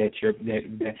experience that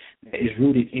is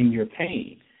rooted in your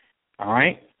pain. All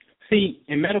right? See,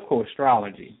 in medical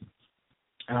astrology,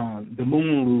 the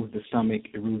moon rules the stomach,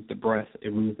 it rules the breast, it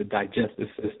rules the digestive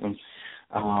system,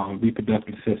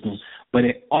 reproductive system, but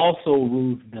it also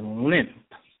rules the lymph,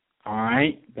 all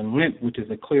right? The lymph, which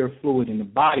is a clear fluid in the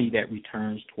body that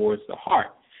returns towards the heart.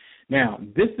 Now,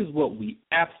 this is what we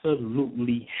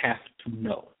absolutely have to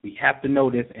know. We have to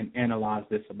know this and analyze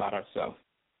this about ourselves.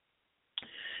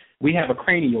 We have a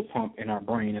cranial pump in our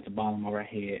brain at the bottom of our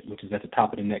head, which is at the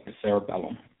top of the neck, the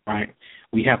cerebellum, right?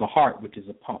 We have a heart, which is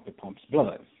a pump that pumps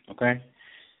blood, okay?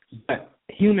 But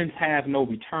humans have no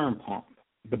return pump.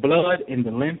 The blood in the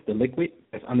lymph, the liquid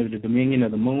that's under the dominion of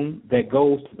the moon, that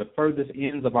goes to the furthest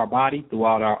ends of our body,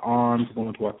 throughout our arms,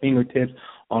 going to our fingertips,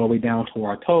 all the way down to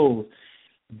our toes,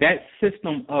 that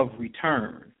system of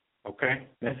return, okay,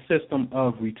 that system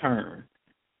of return,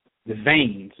 the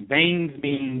veins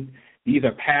mean these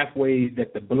are pathways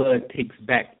that the blood takes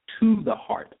back to the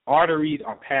heart. Arteries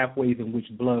are pathways in which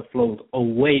blood flows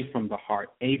away from the heart.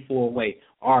 A for away,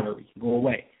 artery, go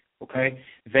away. Okay?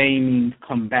 Vein means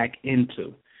come back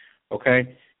into.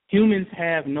 Okay? Humans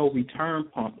have no return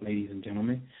pump, ladies and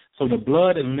gentlemen. So the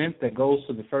blood and lymph that goes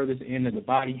to the furthest end of the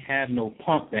body have no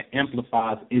pump that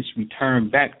amplifies its return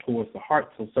back towards the heart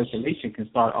so circulation can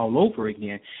start all over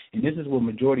again. And this is where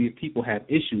majority of people have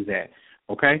issues at.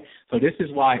 Okay? So this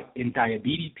is why in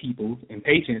diabetes people and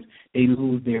patients, they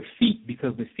lose their feet,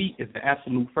 because the feet is the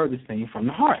absolute furthest thing from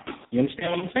the heart. You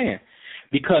understand what I'm saying?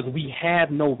 Because we have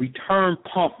no return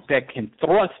pump that can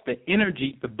thrust the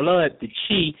energy, the blood, the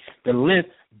chi, the lymph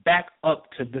back up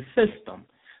to the system.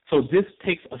 So this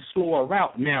takes a slower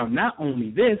route. Now, not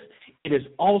only this, it is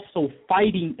also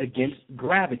fighting against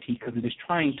gravity because it is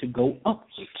trying to go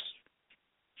upwards,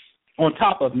 on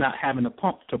top of not having a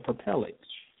pump to propel it.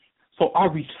 So our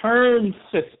return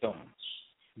system,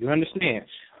 you understand,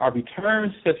 our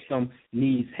return system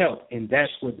needs help, and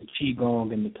that's where the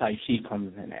Qigong and the Tai Chi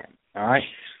comes in at. All right?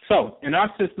 So in our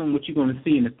system, what you're going to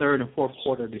see in the third and fourth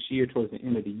quarter of this year, towards the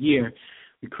end of the year,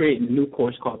 we're creating a new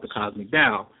course called the Cosmic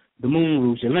Tao. The moon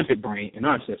rules your limbic brain in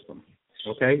our system.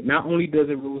 Okay? Not only does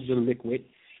it rule the liquid,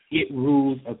 it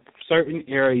rules a certain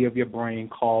area of your brain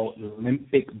called the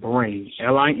limbic brain,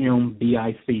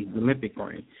 L-I-M-B-I-C, the limbic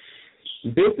brain.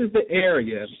 This is the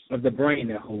area of the brain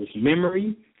that holds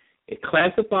memory. It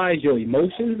classifies your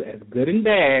emotions as good and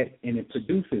bad, and it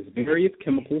produces various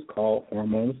chemicals called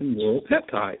hormones and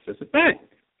neuropeptides. That's a fact.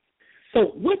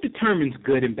 So what determines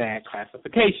good and bad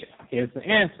classification? Here's the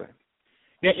answer.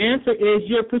 The answer is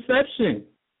your perception.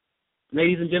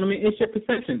 ladies and gentlemen, it's your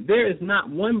perception. There is not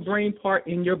one brain part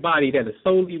in your body that is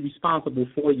solely responsible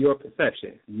for your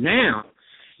perception. Now,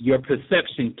 your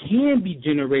perception can be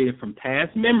generated from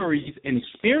past memories and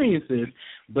experiences,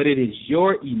 but it is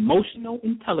your emotional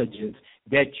intelligence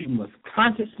that you must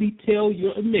consciously tell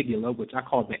your amygdala, which I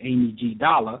call the Amy G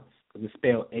Dollar, because it's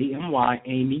spelled A-M-Y,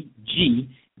 Amy G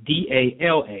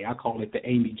D-A-L-A. I call it the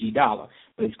Amy G Dollar,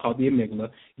 but it's called the amygdala.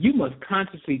 You must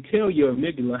consciously tell your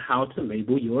amygdala how to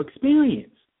label your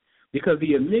experience, because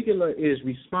the amygdala is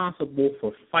responsible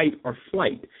for fight or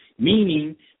flight,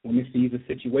 meaning when it sees a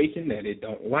situation that it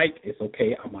don't like, it's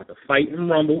okay, I'm about to fight and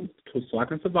rumble so I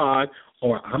can survive,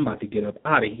 or I'm about to get up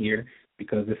out of here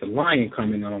because there's a lion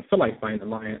coming and I don't feel like fighting the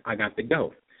lion, I got to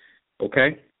go,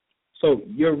 okay? So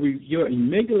your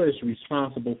amygdala is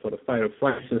responsible for the fight or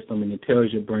flight system, and it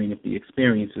tells your brain if the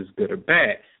experience is good or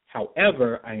bad.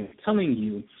 However, I am telling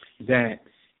you that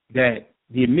the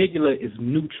amygdala is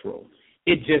neutral.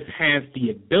 It just has the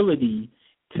ability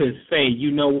to say, you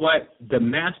know what, the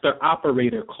master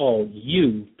operator called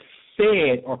you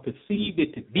said or perceived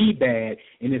it to be bad,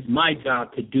 and it's my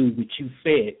job to do what you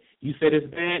said. You said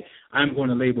it's bad, I'm going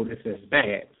to label this as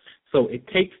bad. So it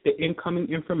takes the incoming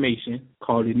information,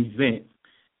 called an event.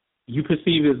 You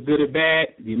perceive it as good or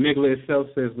bad, the amygdala itself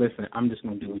says, listen, I'm just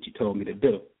going to do what you told me to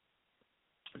do.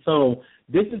 So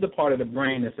this is the part of the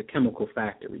brain that's a chemical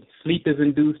factory. Sleep is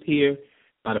induced here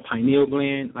by the pineal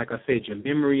gland. Like I said, your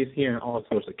memory is here and all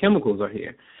sorts of chemicals are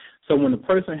here. So when a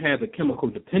person has a chemical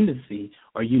dependency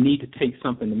or you need to take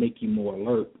something to make you more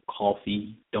alert,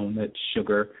 coffee, donuts,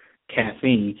 sugar,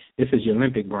 caffeine, this is your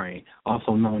limbic brain,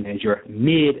 also known as your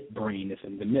midbrain. It's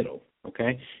in the middle,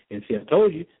 okay? And see, I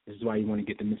told you, this is why you want to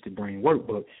get the Mystic Brain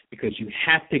workbook, because you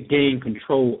have to gain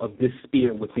control of this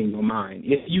sphere within your mind.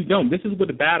 If you don't, this is what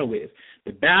the battle is.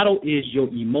 The battle is your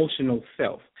emotional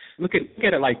self. Look at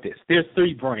it like this. There's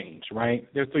three brains, right?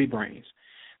 There are three brains.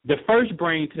 The first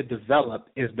brain to develop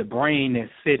is the brain that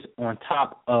sits on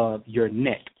top of your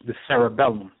neck, the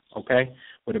cerebellum, okay?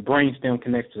 Where the brainstem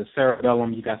connects to the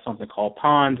cerebellum, you got something called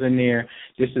pons in there.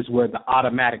 This is where the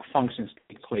automatic functions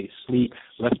take place, sleep,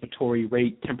 respiratory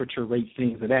rate, temperature rate,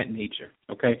 things of that nature,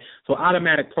 okay? So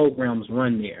automatic programs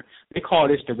run there. They call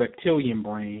this the reptilian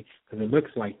brain because it looks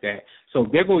like that. So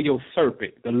there go your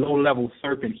serpent. The low-level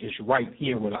serpent is right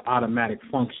here where the automatic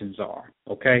functions are,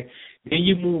 okay? Then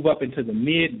you move up into the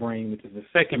midbrain, which is the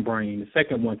second brain, the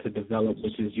second one to develop,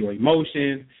 which is your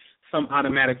emotions. Some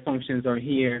automatic functions are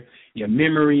here, your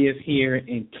memory is here,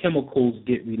 and chemicals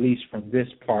get released from this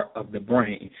part of the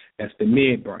brain. That's the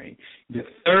midbrain. The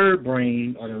third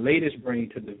brain, or the latest brain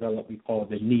to develop, we call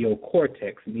the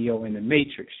neocortex, neo in the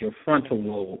matrix, your frontal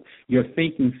lobe, your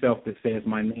thinking self that says,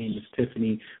 my name is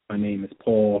Tiffany, my name is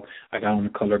Paul, I got on the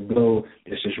color blue,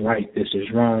 this is right, this is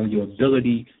wrong, your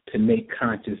ability to make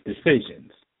conscious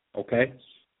decisions, okay?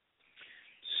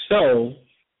 So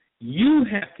you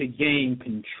have to gain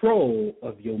control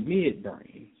of your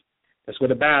midbrain. That's where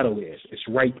the battle is. It's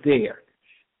right there,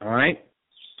 all right?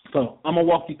 So I'm going to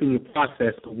walk you through the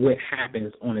process of what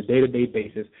happens on a day-to-day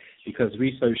basis, because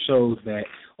research shows that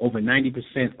over 90%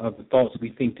 of the thoughts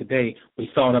we think today, we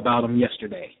thought about them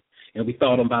yesterday, and we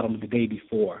thought about them the day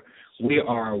before. We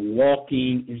are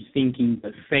walking and thinking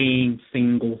the same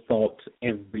single thoughts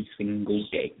every single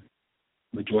day,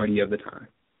 majority of the time,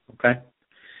 okay?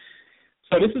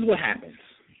 So this is what happens.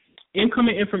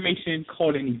 Incoming information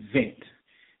called an event.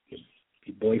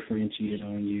 Your boyfriend cheated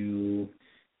on you,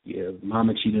 your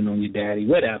mama cheated on your daddy,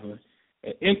 whatever.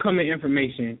 Incoming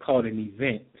information called an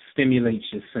event stimulates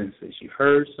your senses. You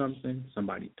heard something,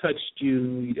 somebody touched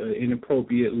you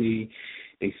inappropriately,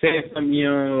 they said something you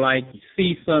don't like, you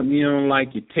see something you don't like,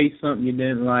 you taste something you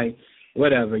didn't like,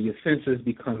 whatever. Your senses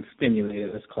become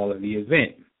stimulated. Let's call it the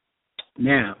event.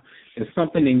 Now, there's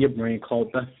something in your brain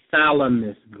called the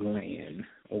thalamus gland,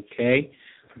 okay?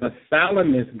 The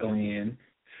thalamus gland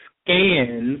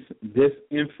scans this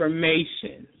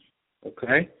information,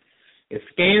 okay? It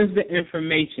scans the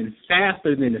information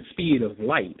faster than the speed of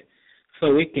light,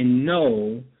 so it can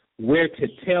know where to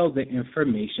tell the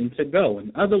information to go. In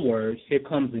other words, here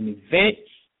comes an event.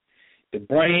 The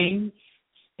brain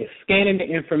is scanning the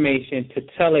information to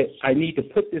tell it, I need to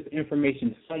put this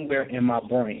information somewhere in my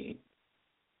brain.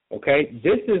 Okay,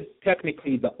 this is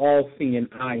technically the all-seeing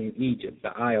eye in Egypt, the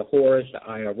eye of Horus, the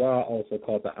eye of Ra, also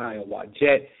called the eye of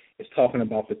Wajet. It's talking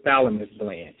about the thalamus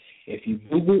gland. If you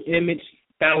Google image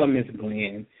thalamus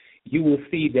gland, you will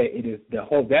see that it is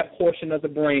that portion of the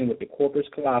brain with the corpus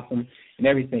callosum and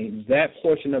everything. That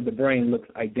portion of the brain looks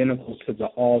identical to the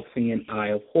all-seeing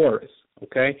eye of Horus.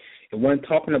 okay? It wasn't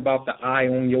talking about the eye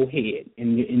on your head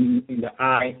and the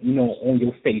eye, on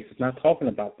your face. It's not talking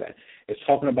about that. It's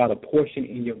talking about a portion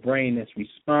in your brain that's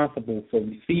responsible for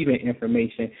receiving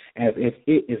information as if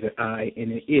it is an eye,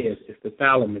 and it is. It's the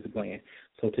thalamus gland.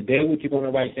 So today what you're going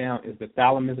to write down is the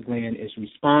thalamus gland is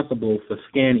responsible for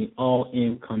scanning all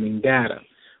incoming data,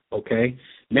 okay?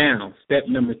 Now, step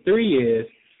number 3 is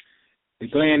the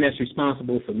gland that's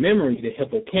responsible for memory, the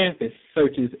hippocampus,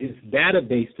 searches its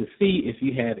database to see if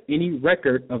you have any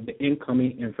record of the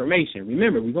incoming information.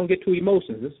 Remember, we're going to get to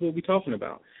emotions. This is what we're talking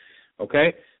about,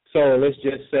 okay? So let's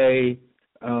just say,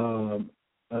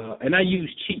 and I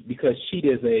use cheat because cheat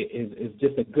is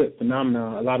just a good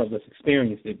phenomenon. A lot of us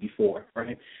experienced it before,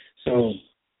 right? So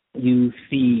you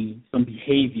see some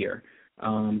behavior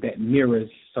that mirrors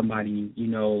somebody,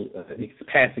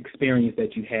 past experience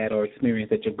that you had or experience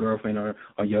that your girlfriend or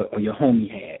your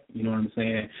homie had. You know what I'm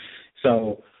saying?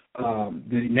 So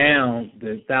now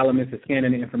the thalamus is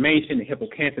scanning the information. The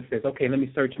hippocampus says, okay, let me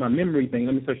search my memory bank.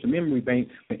 Let me search the memory bank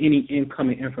for any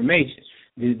incoming information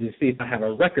to see if I have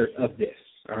a record of this.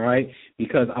 All right,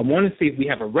 because I want to see if we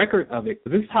have a record of it.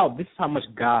 This is how much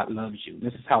God loves you.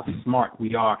 This is how smart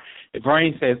we are. The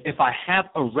brain says, if I have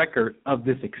a record of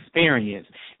this experience,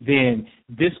 then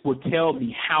this will tell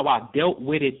me how I dealt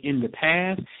with it in the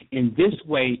past. In this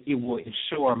way, it will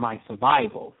ensure my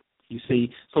survival. You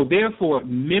see, so therefore,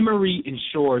 memory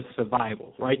ensures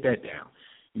survival. Write that down.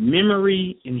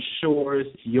 Memory ensures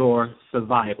your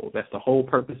survival. That's the whole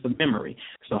purpose of memory.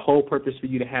 It's the whole purpose for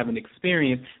you to have an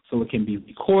experience so it can be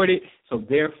recorded. So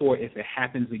therefore, if it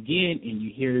happens again and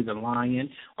you hear the lion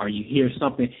or you hear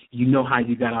something, you know how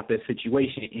you got out that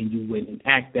situation and you would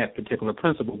enact that particular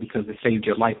principle because it saved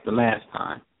your life the last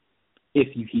time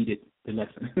if you heeded the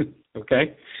lesson.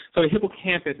 Okay? So the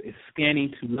hippocampus is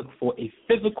scanning to look for a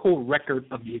physical record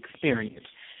of the experience.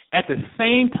 At the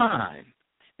same time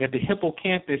that the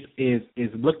hippocampus is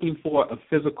looking for a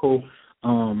physical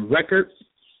record,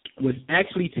 what's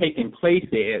actually taking place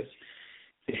is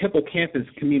the hippocampus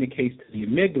communicates to the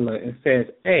amygdala and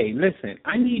says, hey, listen,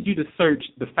 I need you to search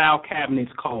the file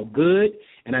cabinets called good,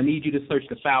 and I need you to search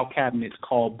the file cabinets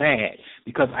called bad,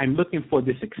 because I'm looking for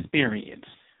this experience.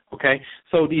 Okay?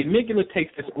 So the amygdala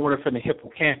takes this order from the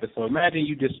hippocampus. So imagine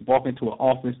you just walk into an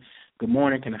office. Good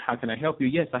morning. How can I help you?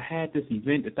 Yes, I had this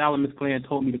event. The thalamus gland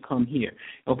told me to come here.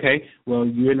 Okay, well,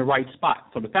 you're in the right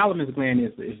spot. So the thalamus gland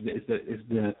is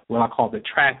the what I call the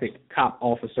traffic cop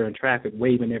officer in traffic,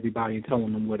 waving everybody and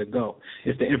telling them where to go.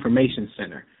 It's the information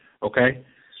center. Okay,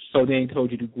 so they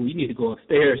told you you need to go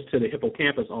upstairs to the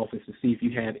hippocampus office to see if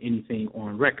you have anything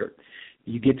on record.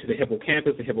 You get to the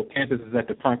hippocampus. The hippocampus is at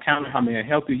the front counter. How may I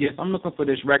help you? Yes, I'm looking for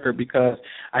this record because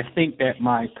I think that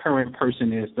my current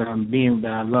person that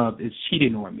I love is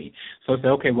cheating on me. So I say,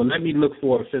 okay, well, let me look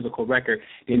for a physical record.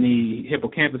 Then the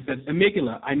hippocampus says,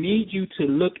 amygdala, I need you to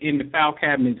look in the file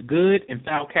cabinets good and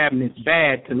file cabinets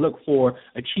bad to look for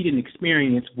a cheating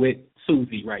experience with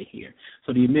Susie right here.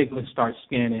 So the amygdala starts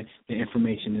scanning the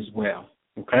information as well.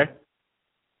 Okay?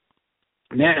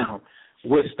 Now,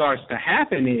 what starts to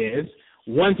happen is,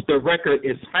 once the record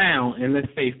is found, and let's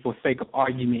say for sake of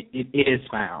argument it is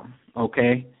found,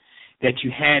 okay, that you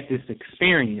had this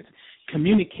experience,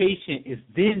 communication is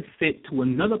then sent to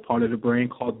another part of the brain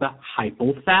called the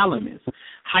hypothalamus.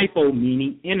 Hypo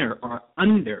meaning inner or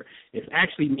under. It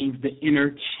actually means the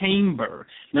inner chamber.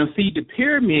 Now, see, the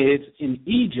pyramids in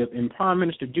Egypt, and Prime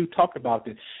Minister Dew talked about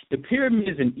this, the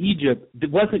pyramids in Egypt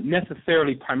wasn't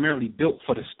necessarily primarily built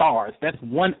for the stars. That's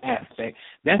one aspect.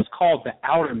 That's called the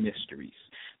outer mysteries.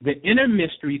 The inner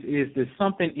mysteries is there's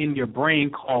something in your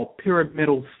brain called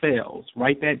pyramidal cells.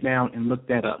 Write that down and look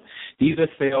that up. These are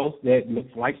cells that look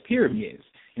like pyramids.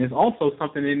 And there's also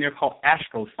something in there called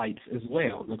astrocytes as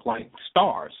well, look like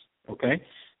stars, okay?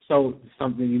 So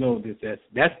something,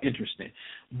 that's interesting.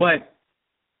 But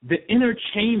the inner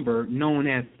chamber, known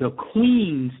as the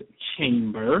Queen's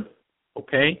Chamber,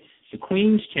 okay, the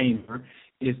Queen's Chamber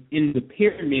is in the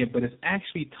pyramid, but it's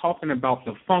actually talking about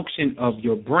the function of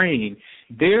your brain.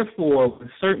 Therefore, when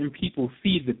certain people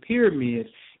see the pyramids,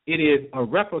 it is a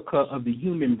replica of the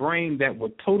human brain that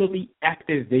will totally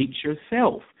activate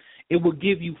yourself. It will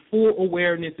give you full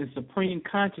awareness and supreme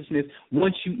consciousness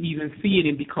once you even see it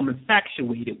and become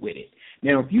infatuated with it.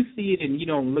 Now, if you see it and you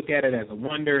don't look at it as a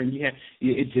wonder and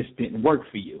it just didn't work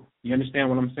for you. You understand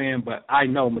what I'm saying? But I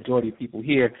know majority of people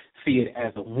here see it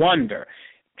as a wonder.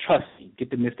 Trust me,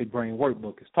 get the Mystic Brain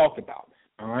Workbook. It's talked about.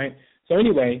 All right? So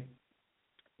anyway,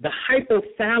 the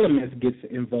hypothalamus gets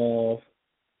involved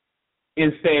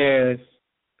and says,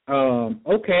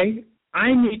 okay,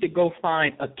 I need to go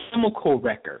find a chemical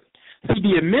record. See,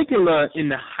 the amygdala in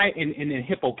the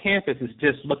hippocampus is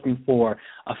just looking for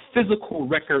a physical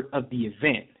record of the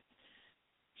event.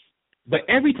 But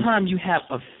every time you have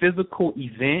a physical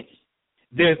event,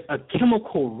 there's a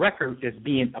chemical record that's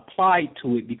being applied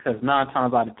to it, because 9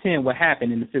 times out of 10, what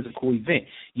happened in the physical event?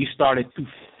 You started to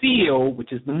feel,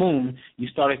 which is the moon, you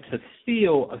started to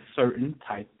feel a certain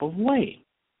type of way.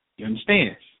 You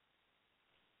understand?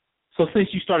 So since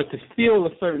you started to feel a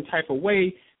certain type of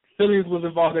way, feelings was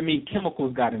involved. I mean,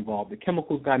 chemicals got involved. The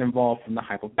chemicals got involved from the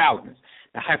hypothalamus.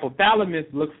 The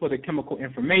hypothalamus looks for the chemical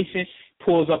information,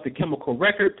 pulls up the chemical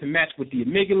record to match what the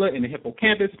amygdala and the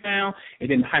hippocampus found, and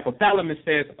then the hypothalamus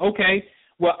says, okay,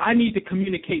 well, I need to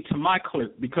communicate to my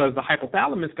clerk, because the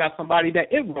hypothalamus got somebody that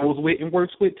it rolls with and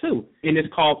works with too, and it's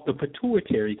called the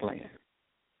pituitary gland.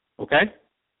 Okay?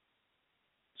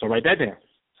 So write that down.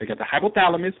 So you got the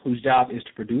hypothalamus, whose job is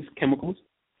to produce chemicals.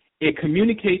 It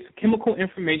communicates chemical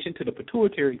information to the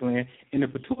pituitary gland, and the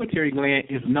pituitary gland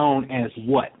is known as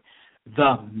what?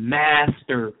 The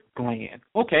master gland.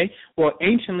 Okay, well,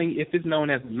 anciently, if it's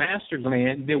known as the master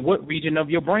gland, then what region of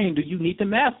your brain do you need to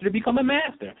master to become a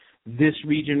master? This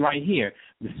region right here,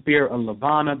 the spirit of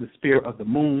Lavana, the spirit of the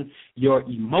moon, your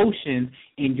emotions,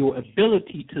 and your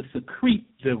ability to secrete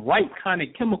the right kind of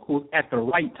chemicals at the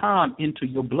right time into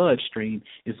your bloodstream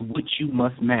is what you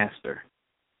must master.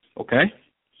 Okay?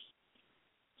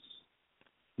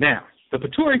 Now, the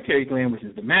pituitary gland, which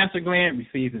is the master gland,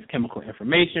 receives its chemical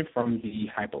information from the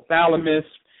hypothalamus,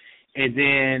 and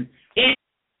then it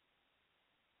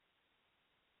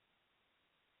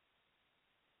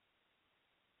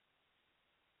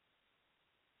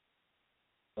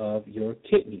of your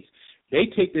kidneys. They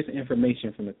take this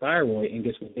information from the thyroid, and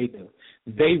guess what they do?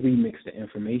 They remix the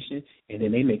information, and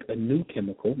then they make a new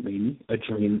chemical, maybe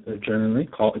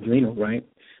adrenaline, called adrenal, right?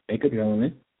 Make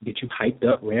adrenaline, get you hyped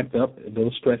up, ramped up,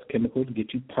 those stress chemicals,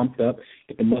 get you pumped up,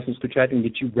 get the muscles contracting,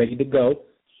 get you ready to go,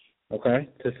 okay,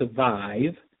 to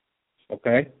survive,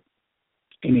 okay?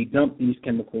 And they dump these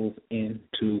chemicals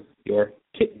into your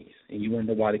kidneys. And you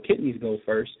wonder why the kidneys go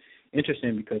first.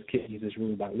 Interesting, because kidneys is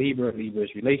ruled by Libra. Libra is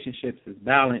relationships, is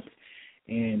balance.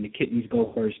 And the kidneys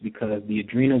go first because the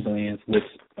adrenal glands, which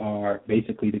are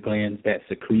basically the glands that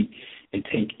secrete and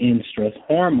take in stress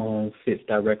hormones, sits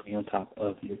directly on top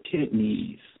of your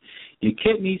kidneys. Your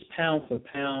kidneys, pound for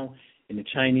pound, and the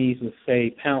Chinese would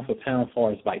say pound for pound, as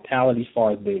far as vitality, as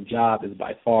far as their job, is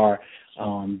by far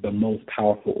the most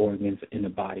powerful organs in the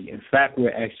body. In fact,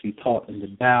 we're actually taught in the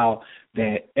Tao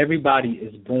that everybody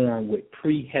is born with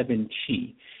pre-heaven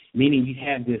chi, meaning you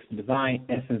have this divine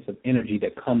essence of energy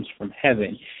that comes from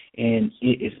heaven, and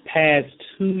it is passed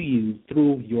to you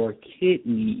through your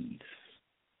kidneys.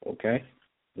 Okay?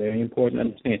 Very important to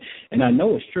understand. And I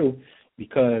know it's true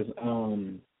because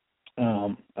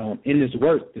in this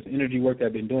work, this energy work that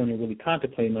I've been doing and really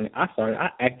contemplating on it, I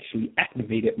actually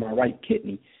activated my right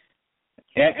kidney.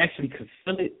 I actually could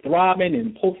feel it throbbing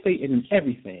and pulsating and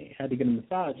everything. I had to get a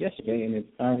massage yesterday, and it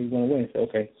finally went away and said,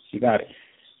 okay, you got it.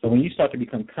 So when you start to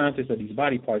become conscious of these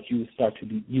body parts, you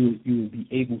will be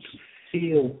able to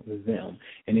feel them,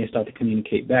 and then start to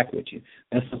communicate back with you.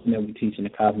 That's something that we teach in the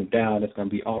Cosmic Tao. That's going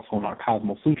to be also on our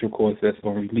Cosmo Sutra course that's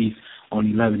going to release on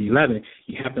 11/11.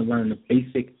 You have to learn the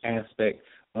basic aspect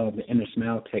of the inner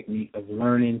smile technique of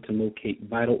learning to locate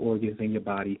vital organs in your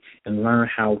body and learn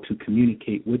how to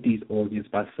communicate with these organs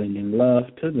by sending love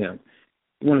to them.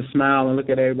 You want to smile and look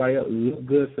at everybody else, look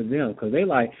good for them, because they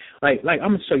like I'm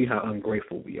going to show you how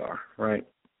ungrateful we are, right?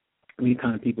 We the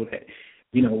kind of people that,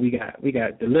 you know, we got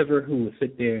the liver who will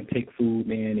sit there and take food,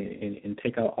 man, and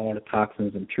take out all the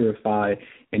toxins and purify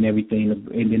and everything,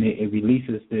 and then it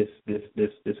releases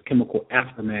this chemical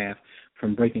aftermath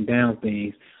from breaking down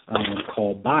things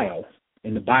called bile.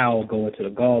 And the bile will go into the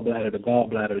gallbladder. The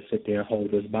gallbladder will sit there and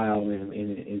hold this bile and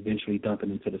eventually dump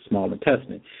it into the small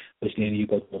intestine, which then you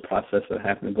go through a process of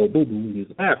having to go boo-boo and use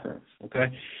the bathroom, okay?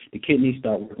 The kidneys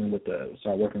start working with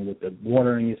the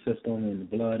water in your system and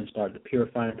the blood and start the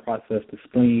purifying process. The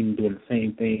spleen doing the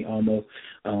same thing almost,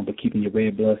 but keeping your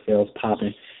red blood cells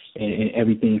popping and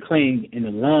everything clean. And the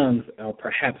lungs are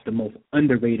perhaps the most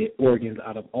underrated organs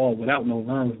out of all. Without no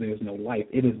lungs, there's no life.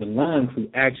 It is the lungs who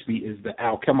actually is the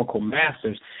alchemical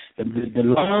masters. The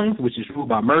lungs, which is ruled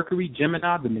by Mercury,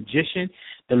 Gemini, the magician,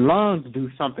 the lungs do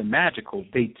something magical.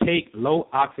 They take low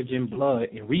oxygen blood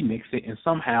and remix it and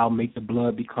somehow make the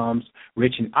blood becomes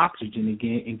rich in oxygen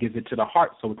again and gives it to the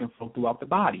heart so it can flow throughout the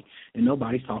body. And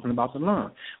nobody's talking about the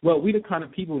lung. Well, we the kind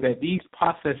of people that these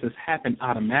processes happen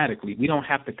automatically. We don't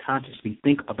have to consciously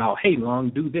think about, hey,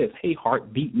 lung, do this. Hey,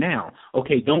 heart, beat now.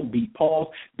 Okay, don't beat. Pause.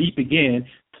 Beep again.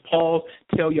 Pause.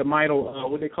 Tell your vital,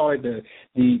 what they call it,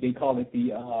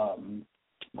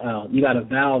 You got a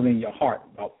valve in your heart,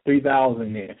 about 3 valves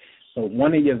in there. So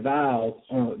one of your valves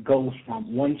goes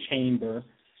from one chamber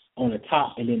on the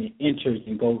top, and then it enters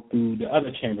and goes through the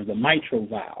other chamber, the mitral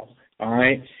valve, all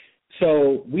right?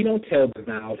 So we don't tell the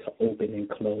valve to open and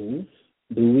close,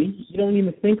 do we? You don't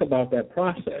even think about that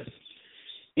process.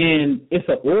 And it's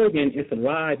an organ, it's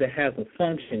alive, that has a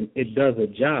function, it does a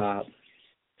job.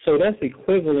 So that's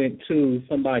equivalent to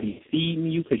somebody feeding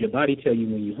you, because your body tell you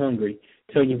when you're hungry,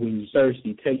 tell you when you're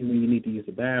thirsty, tell you when you need to use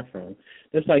the bathroom.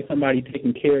 That's like somebody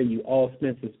taking care of you, all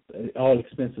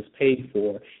expenses paid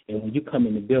for, and when you come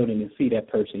in the building and see that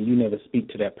person, you never speak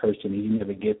to that person and you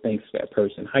never give thanks to that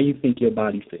person. How you think your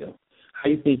body feel? How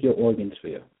you think your organs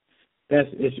feel?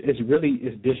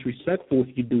 It's disrespectful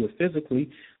if you do it physically.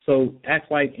 So act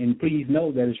like, and please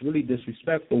know that it's really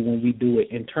disrespectful when we do it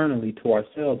internally to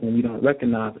ourselves, when we don't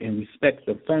recognize and respect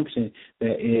the function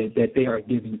that they are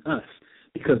giving us,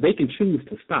 because they can choose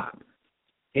to stop,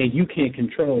 and you can't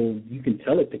control. You can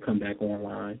tell it to come back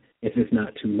online if it's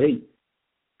not too late.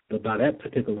 But by that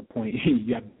particular point,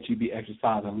 you have to be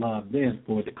exercising love then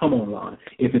for it to come online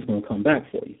if it's going to come back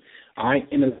for you. All right.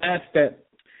 And the last step.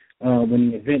 When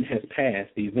the event has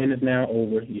passed, the event is now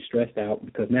over, you're stressed out,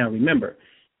 because now remember,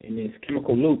 in this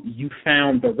chemical loop, you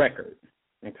found the record,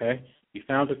 okay? You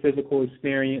found the physical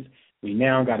experience. We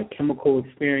now got a chemical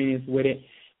experience with it.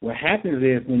 What happens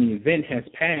is when the event has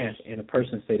passed and a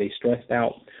person say they stressed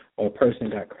out, or a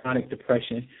person got chronic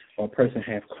depression, or a person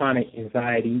has chronic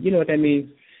anxiety, you know what that means?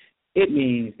 It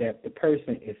means that the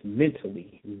person is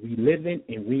mentally reliving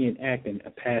and reenacting a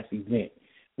past event,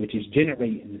 which is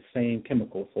generating the same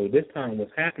chemical. So this time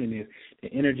what's happening is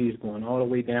the energy is going all the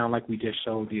way down like we just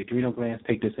showed. The adrenal glands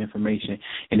take this information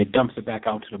and it dumps it back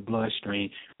out to the bloodstream.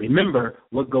 Remember,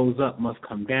 what goes up must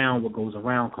come down. What goes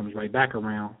around comes right back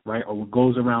around, right? Or what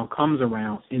goes around comes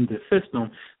around in the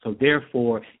system. So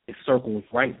therefore, it circles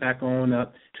right back on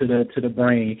up to the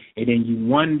brain. And then you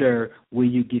wonder where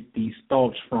you get these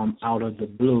thoughts from out of the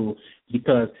blue.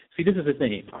 Because, see, this is the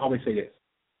thing. I always say this.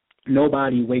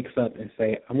 Nobody wakes up and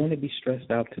say, I want to be stressed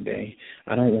out today.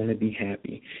 I don't want to be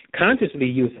happy. Consciously,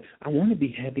 you say, I want to be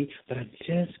happy, but I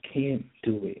just can't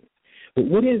do it. But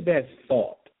what is that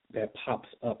thought that pops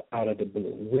up out of the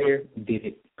blue? Where did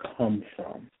it come from?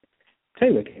 I'll tell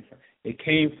you where it came from. It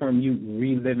came from you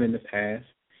reliving the past.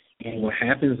 And what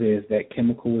happens is that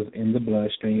chemical is in the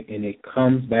bloodstream, and it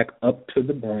comes back up to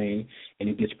the brain, and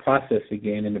it gets processed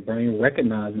again, and the brain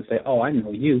recognizes and say, oh, I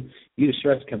know you. You're the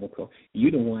stress chemical.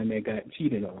 You're the one that got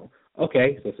cheated on.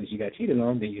 Okay, so since you got cheated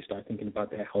on, then you start thinking about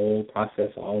that whole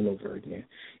process all over again,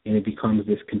 and it becomes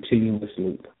this continuous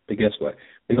loop. But guess what?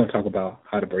 We're going to talk about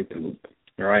how to break the loop,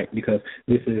 all right, because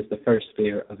this is the first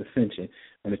sphere of ascension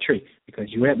on the tree, because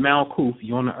you're at Malkuth,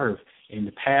 you're on the earth. And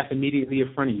the path immediately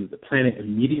in front of you, the planet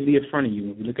immediately in front of you,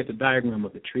 when you look at the diagram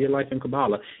of the tree of life in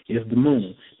Kabbalah, is the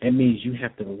moon. That means you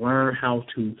have to learn how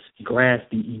to grasp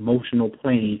the emotional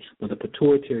plane where the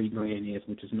pituitary gland is,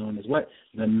 which is known as what?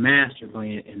 The master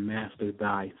gland, and master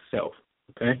thyself.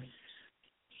 Okay?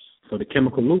 So the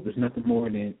chemical loop is nothing more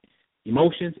than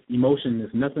emotions. Emotion is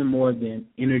nothing more than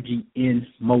energy in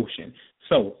motion.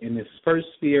 So in this first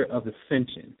sphere of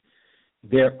ascension,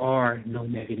 there are no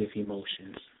negative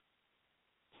emotions.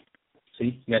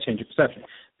 See, you got to change your perception.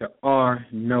 There are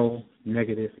no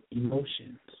negative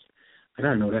emotions. And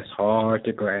I know that's hard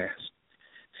to grasp.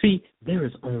 See, there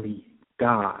is only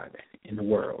God in the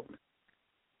world.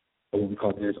 Or what we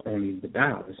call there's only the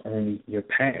Tao. There's only your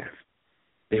path.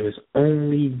 There is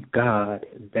only God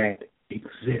that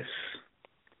exists.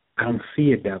 I don't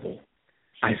see a devil.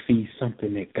 I see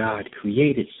something that God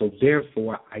created. So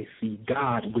therefore, I see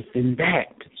God within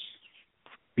that.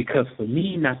 Because for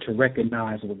me not to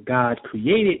recognize what God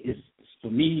created is for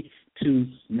me to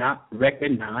not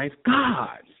recognize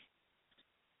God.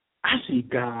 I see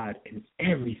God in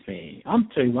everything. I'm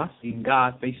telling you, I seen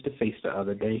God face to face the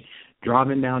other day,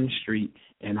 driving down the street,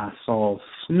 and I saw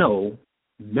snow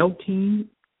melting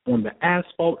on the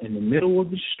asphalt in the middle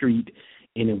of the street,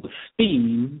 and it was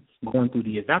steam going through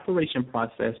the evaporation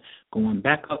process, going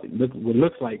back up, what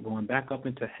looks like going back up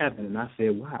into heaven. And I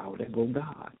said, wow, there goes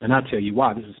God. And I'll tell you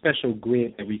why. There's a special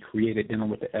grid that we created dealing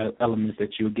with the elements that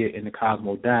you'll get in the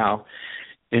Cosmo Tao.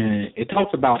 And it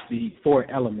talks about the 4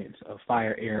 elements of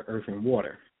fire, air, earth, and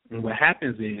water. And what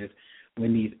happens is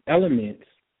when the elements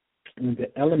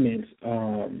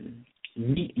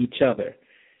meet each other,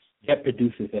 that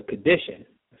produces a condition.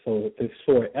 So there's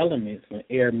 4 elements. When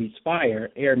air meets fire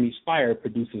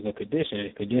produces a condition.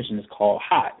 The condition is called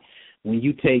hot. When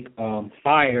you take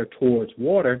fire towards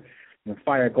water, when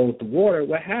fire goes to water,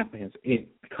 what happens? It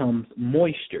becomes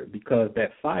moisture, because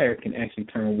that fire can actually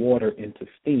turn water into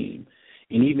steam.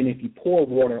 And even if you pour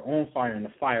water on fire and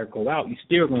the fire go out, you're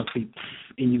still going to see,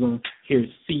 and you're going to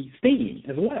see steam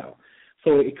as well.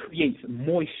 So it creates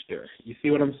moisture. You see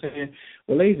what I'm saying?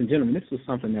 Well, ladies and gentlemen, this was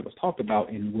something that was talked about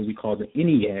in what we call the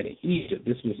Ennead in Egypt.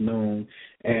 This was known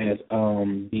as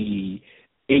the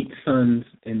 8 sons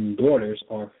and daughters,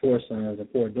 or 4 sons and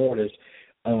 4 daughters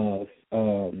of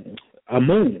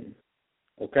Amun.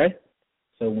 Okay?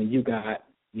 So when you got,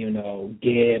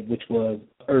 Geb, which was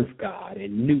earth god,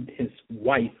 and Nut, his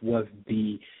wife, was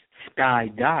the sky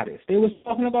goddess, they was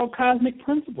talking about cosmic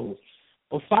principles.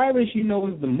 Osiris,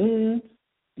 is the moon.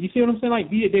 You see what I'm saying? Like,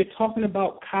 they're talking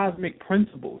about cosmic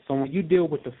principles. So when you deal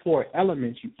with the 4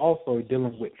 elements, you also are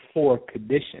dealing with 4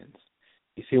 conditions.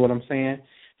 You see what I'm saying?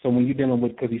 So when you're dealing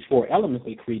with, because these 4 elements,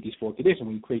 they create these 4 conditions.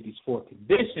 When you create these 4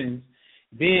 conditions,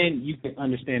 then you can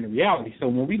understand the reality. So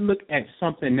when we look at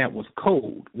something that was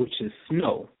cold, which is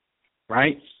snow,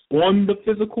 right, on the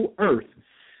physical earth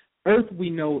we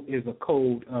know is a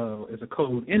cold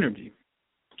energy.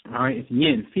 All right, it's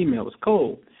yin, female, it's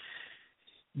cold.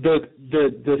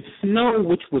 The snow,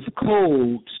 which was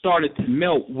cold, started to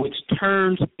melt, which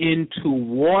turns into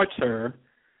water.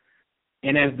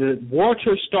 And as the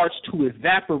water starts to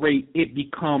evaporate, it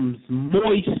becomes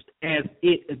moist as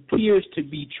it appears to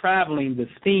be traveling the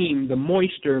steam, the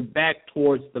moisture, back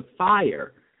towards the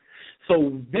fire.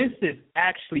 So this is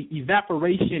actually,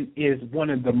 evaporation is one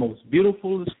of the most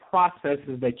beautiful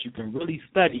processes that you can really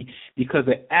study, because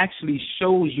it actually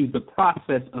shows you the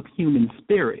process of human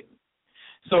spirit.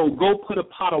 So go put a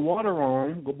pot of water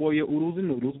on, go boil your oodles and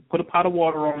noodles, put a pot of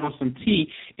water on or some tea,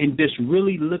 and just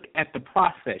really look at the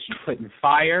process. You're putting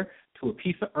fire to a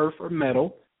piece of earth or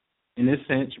metal, in this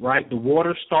sense, right? The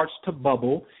water starts to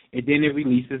bubble, and then it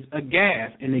releases a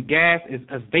gas, and the gas is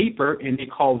a vapor, and they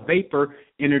call vapor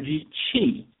energy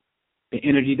chi, the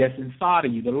energy that's inside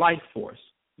of you, the life force.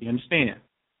 You understand?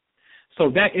 So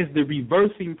that is the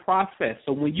reversing process.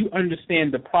 So when you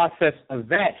understand the process of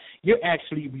that, you're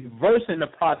actually reversing the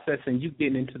process, and you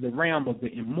get into the realm of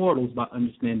the immortals by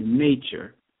understanding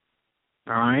nature.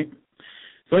 All right?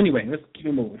 So anyway, let's keep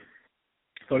it moving.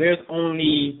 So there's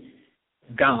only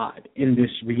God in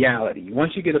this reality.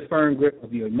 Once you get a firm grip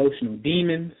of your emotional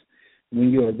demons, when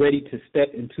you are ready to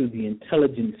step into the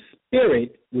intelligent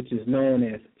spirit, which is known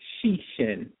as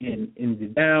Shishin in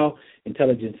the Tao,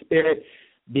 intelligent spirit,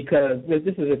 because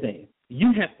this is the thing.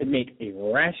 You have to make a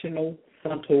rational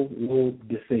frontal lobe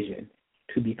decision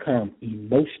to become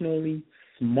emotionally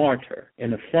smarter.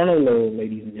 And the frontal lobe,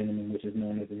 ladies and gentlemen, which is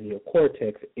known as the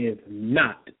neocortex, is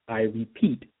not, I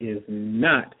repeat, is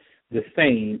not the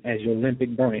same as your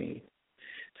limbic brain.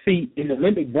 See, in the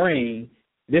limbic brain,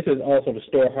 this is also the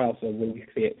storehouse of what we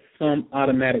said, some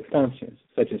automatic functions,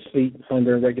 such as sleep,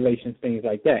 hunger, regulations, things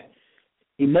like that.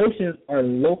 Emotions are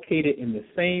located in the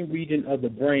same region of the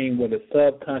brain where the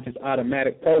subconscious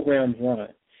automatic programs run.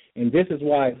 And this is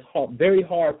why it's very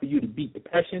hard for you to beat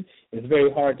depression. It's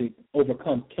very hard to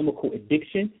overcome chemical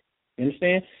addiction. You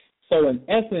understand? So in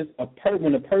essence,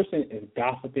 when a person is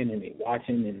gossiping and they're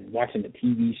watching the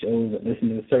TV shows and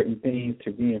listening to certain things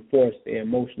to reinforce their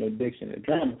emotional addiction and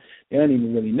drama, they don't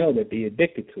even really know that they're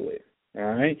addicted to it. All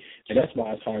right? And that's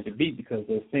why it's hard to beat, because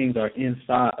those things are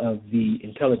inside of the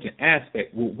intelligent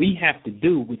aspect. What we have to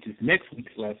do, which is next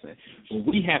week's lesson, what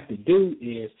we have to do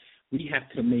is we have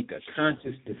to make a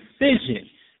conscious decision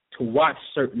to watch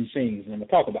certain things. And I'm going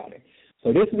to talk about it.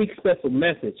 So this week's special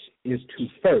message is to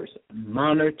first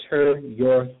monitor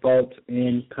your thoughts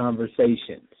and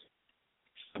conversations.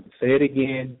 I'm going to say it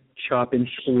again, chop and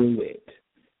screw it.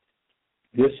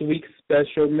 This week's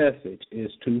special message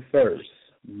is to first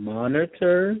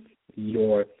monitor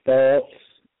your thoughts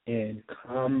and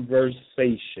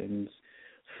conversations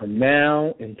from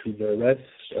now into the rest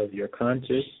of your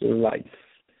conscious life.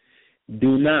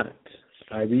 Do not,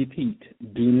 I repeat,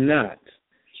 do not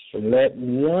let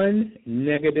one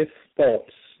negative thought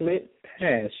slip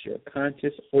past your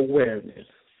conscious awareness.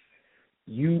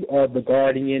 You are the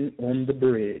guardian on the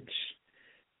bridge.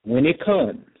 When it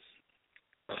comes,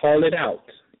 call it out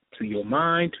to your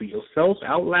mind, to yourself,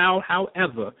 out loud,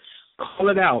 however. Call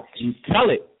it out and tell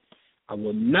it, I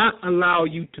will not allow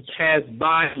you to pass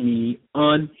by me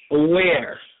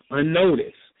unaware,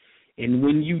 unnoticed. And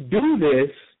when you do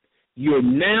this, you're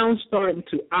now starting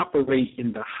to operate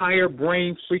in the higher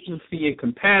brain frequency and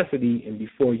capacity, and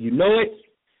before you know it,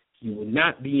 you will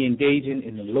not be engaging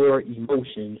in the lower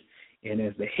emotions. And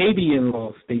as the Hebbian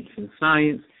law states in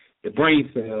science, the brain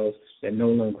cells that no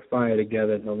longer fire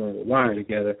together, no longer wire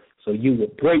together, so you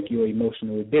will break your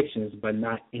emotional addictions by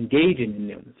not engaging in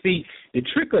them. See, the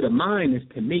trick of the mind is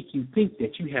to make you think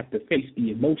that you have to face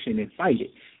the emotion and fight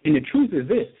it. And the truth is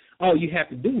this, all you have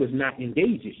to do is not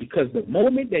engage it, because the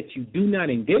moment that you do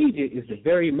not engage it is the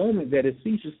very moment that it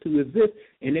ceases to exist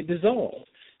and it dissolves.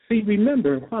 See,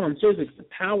 remember, in quantum physics, the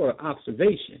power of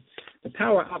observation. The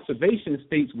power of observation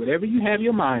states whatever you have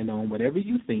your mind on, whatever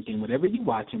you're thinking, whatever you're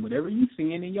watching, whatever you're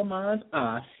seeing in your mind's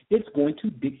eye, it's going to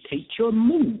dictate your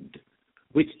mood,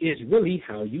 which is really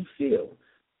how you feel.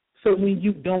 So when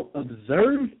you don't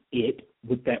observe it,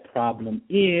 what that problem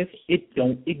is, it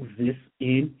don't exist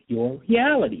in your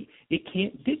reality. It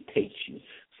can't dictate you.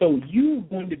 So you're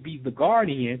going to be the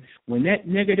guardian when that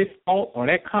negative thought or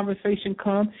that conversation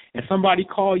comes and somebody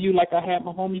call you, like I had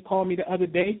my homie call me the other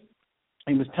day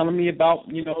and was telling me about,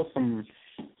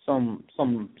 some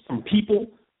people,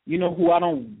 who I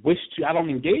don't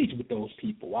engage with those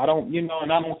people. I don't, and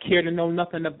I don't care to know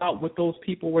nothing about what those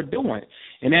people were doing.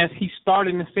 And as he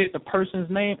started and said the person's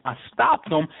name, I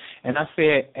stopped him and I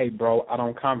said, hey, bro, I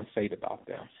don't conversate about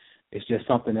them. It's just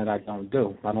something that I don't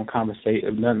do. I don't conversate, I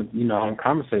don't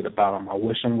conversate about them. I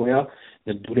wish them well,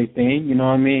 they do their thing, you know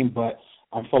what I mean? But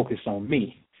I'm focused on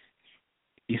me.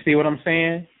 You see what I'm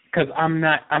saying? Because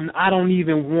I don't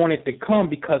even want it to come,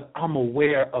 because I'm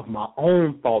aware of my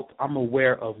own thoughts. I'm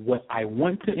aware of what I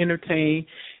want to entertain,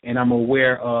 and I'm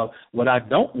aware of what I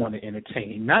don't want to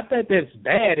entertain. Not that that's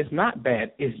bad. It's not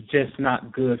bad. It's just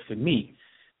not good for me,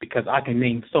 because I can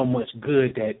name so much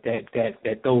good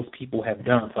that those people have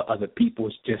done for other people.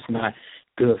 It's just not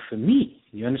good for me.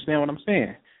 You understand what I'm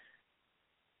saying?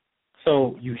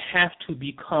 So you have to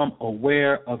become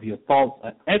aware of your thoughts.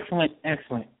 An excellent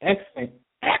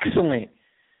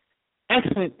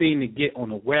thing to get on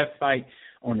the website,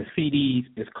 on the CDs,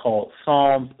 is called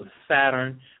Psalms of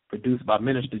Saturn, produced by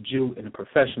Minister Jew in a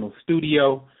professional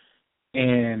studio.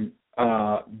 And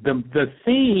the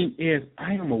theme is,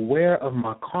 I am aware of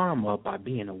my karma by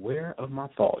being aware of my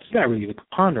thoughts. You got to really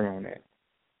ponder on that.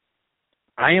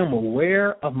 I am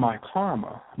aware of my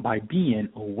karma by being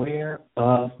aware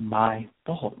of my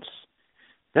thoughts.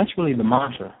 That's really the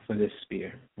mantra for this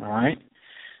sphere, all right?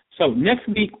 So next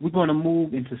week, we're going to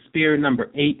move into sphere number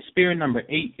 8. Sphere number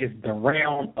 8 is the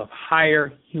realm of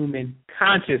higher human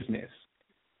consciousness.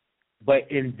 But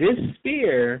in this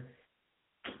sphere,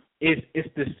 it's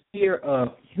the sphere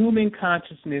of human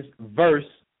consciousness versus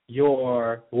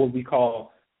your, what we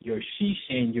call your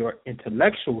shishin, your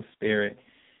intellectual spirit.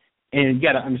 And you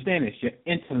got to understand this. Your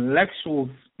intellectual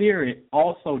spirit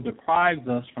also deprives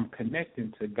us from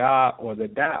connecting to God or the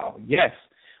Tao. Yes,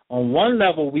 on one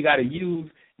level, we got to use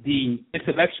the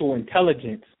intellectual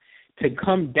intelligence to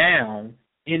come down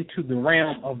into the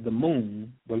realm of the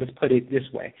moon. Well, let's put it this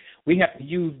way. We have to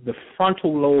use the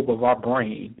frontal lobe of our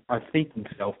brain, our thinking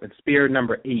self, in sphere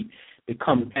number 8, to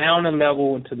come down a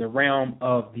level into the realm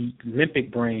of the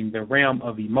limbic brain, the realm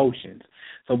of emotions.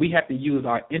 So we have to use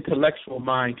our intellectual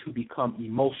mind to become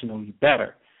emotionally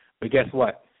better. But guess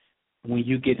what? When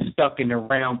you get stuck in the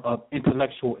realm of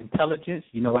intellectual intelligence,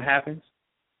 you know what happens?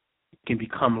 You can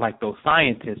become like those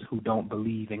scientists who don't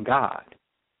believe in God.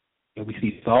 And we see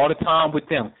this all the time with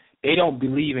them. They don't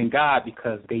believe in God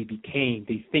because they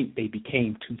think they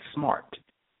became too smart.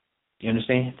 You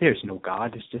understand? There's no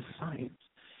God. It's just science.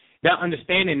 Now,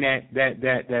 understanding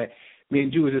that me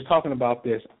and Jew was just talking about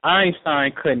this,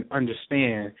 Einstein couldn't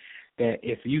understand that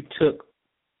if you took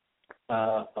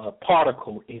a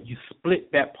particle and you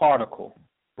split that particle,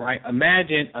 right?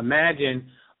 Imagine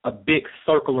a big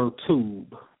circular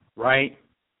tube, right?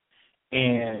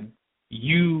 And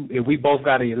we both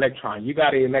got an electron. You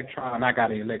got an electron, I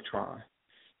got an electron.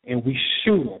 And we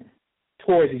shoot them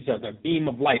towards each other, a beam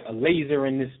of light, a laser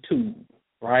in this tube,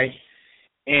 right?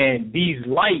 And these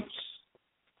lights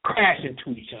crash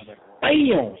into each other.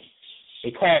 Bam!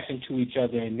 They crash into each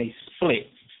other and they split,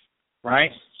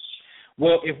 right?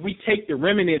 Well, if we take the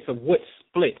remnants of what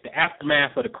split, the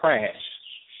aftermath of the crash,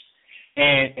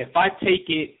 and if I take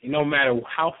it, no matter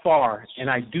how far, and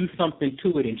I do something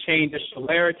to it and change its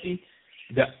polarity,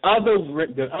 the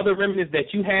other remnants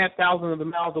that you have thousands of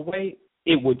miles away,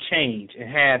 it would change and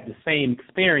have the same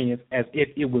experience as if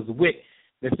it was with,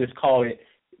 let's just call it,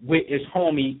 with its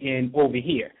homie in over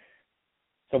here.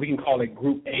 So we can call it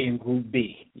Group A and Group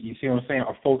B. You see what I'm saying?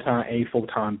 Or Photon A,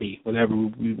 Photon B, whatever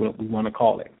we want to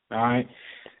call it. All right?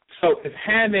 So it's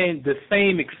having the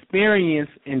same experience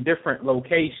in different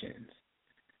locations.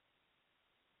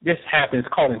 This happens,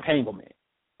 called entanglement.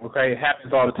 Okay? It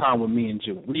happens all the time with me and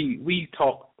Jew. We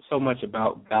talk so much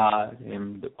about God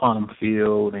and the quantum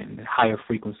field and higher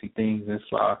frequency things. And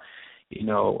so,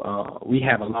 We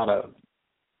have a lot of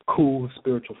cool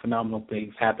spiritual phenomenal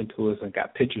things happen to us and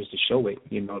got pictures to show it.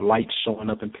 Lights showing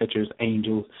up in pictures,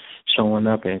 angels showing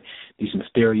up, and these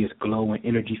mysterious glowing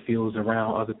energy fields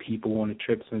around other people on the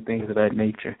trips and things of that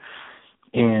nature.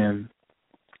 And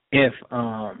if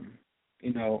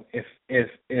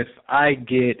if I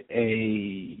get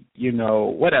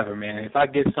whatever, man, if I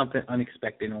get something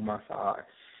unexpected on my side,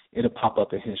 it'll pop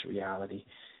up in his reality.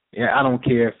 Yeah, I don't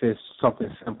care if it's something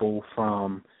simple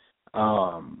from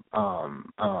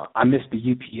I missed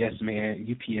the UPS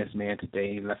man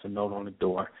today, left a note on the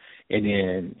door, and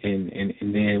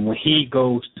then when he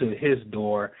goes to his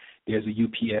door, there's a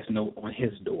UPS note on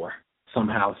his door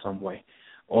somehow, some way.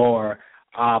 Or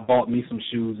I bought me some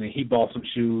shoes and he bought some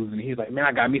shoes and he's like, man,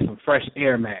 I got me some fresh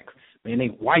Air Max. Man, they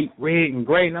white, red, and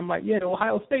gray. And I'm like, yeah, the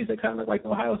Ohio States, they kind of look like the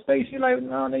Ohio States. He's like,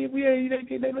 no, they look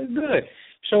good.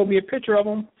 Showed me a picture of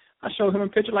them. I showed him a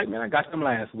picture like, man, I got them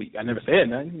last week. I never said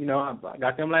nothing, I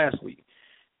got them last week.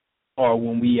 Or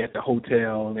when we at the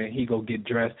hotel and he go get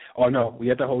dressed. Or no, we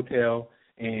at the hotel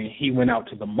and he went out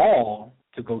to the mall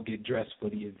to go get dressed for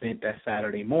the event that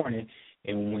Saturday morning.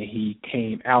 And when he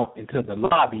came out into the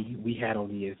lobby, we had on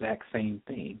the exact same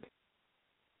thing.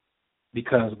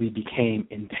 Because we became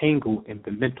entangled in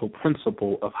the mental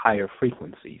principle of higher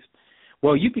frequencies.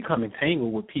 Well, you become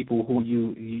entangled with people who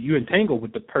you entangle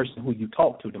with the person who you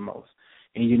talk to the most.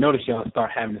 And you notice y'all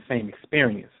start having the same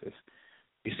experiences.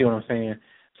 You see what I'm saying?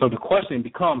 So the question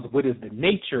becomes, what is the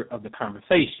nature of the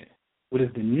conversation? What is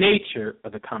the nature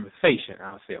of the conversation?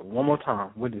 I'll say it one more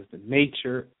time. What is the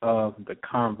nature of the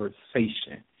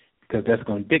conversation? Because that's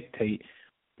going to dictate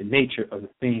the nature of the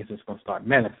things that's going to start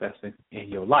manifesting in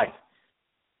your life.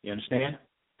 You understand?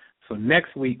 So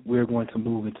next week, we're going to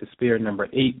move into spirit number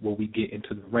 8, where we get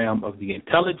into the realm of the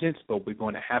intelligence, but we're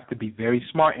going to have to be very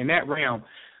smart in that realm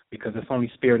because it's only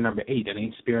spirit number 8. It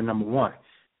ain't spirit number 1.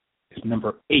 It's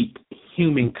number 8.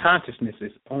 Human consciousness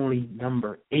is only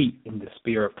number 8 in the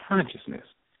sphere of consciousness.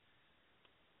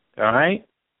 All right?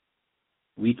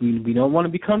 We don't want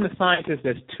to become the scientist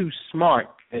that's too smart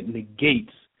that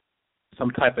negates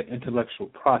some type of intellectual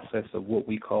process of what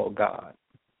we call God.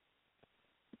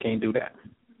 Can't do that.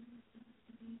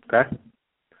 Okay?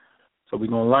 So we're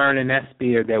going to learn in that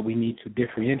spirit that we need to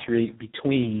differentiate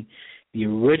between the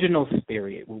original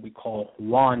spirit, what we call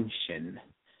Lanshin,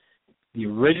 the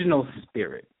original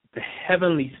spirit, the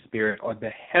heavenly spirit or the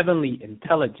heavenly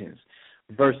intelligence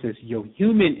versus your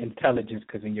human intelligence,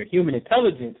 because in your human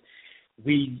intelligence,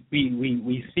 we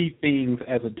see things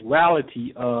as a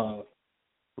duality of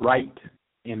right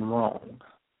and wrong.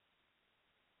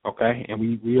 Okay? And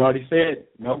we already said,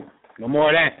 no more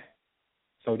of that.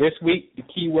 So this week, the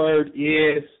key word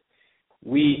is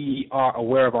we are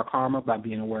aware of our karma by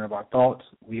being aware of our thoughts.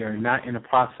 We are not in the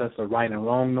process of right and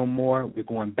wrong no more. We're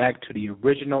going back to the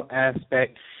original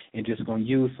aspect and just going to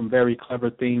use some very clever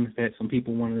things that some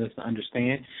people wanted us to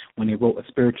understand when they wrote a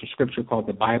spiritual scripture called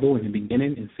the Bible in the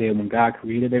beginning and said when God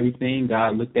created everything,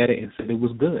 God looked at it and said it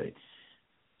was good.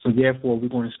 So therefore, we're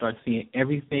going to start seeing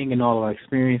everything in all our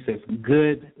experiences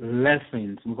good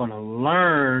lessons. We're going to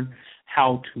learn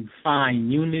how to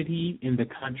find unity in the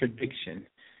contradiction.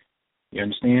 You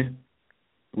understand?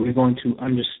 We're going to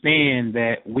understand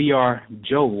that we are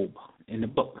Job in the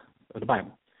book of the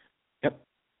Bible. Yep.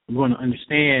 We're going to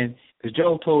understand, because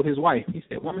Job told his wife, he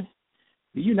said, woman,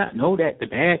 do you not know that the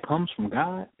bad comes from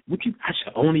God? I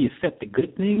should only accept the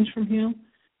good things from him?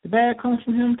 The bad comes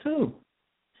from him too.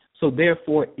 So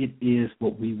therefore, it is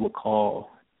what we would call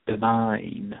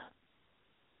divine.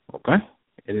 Okay?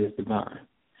 It is divine.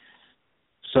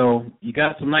 So you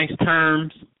got some nice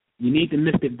terms. You need the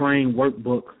Mystic Brain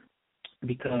workbook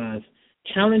because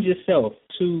challenge yourself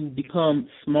to become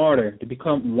smarter, to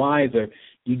become wiser.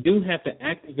 You do have to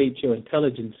activate your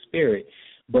intelligent spirit,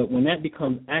 but when that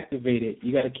becomes activated,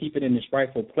 you got to keep it in its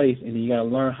rightful place, and then you got to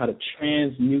learn how to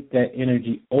transmute that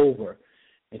energy over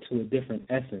into a different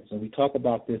essence. And we talk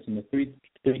about this in the three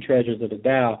treasures of the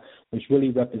Tao, which really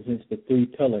represents the 3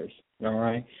 pillars, all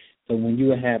right? So when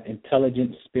you have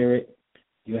intelligent spirit,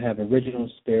 you have original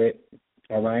spirit,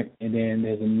 all right? And then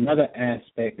there's another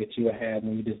aspect that you will have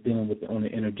when you're just dealing with it on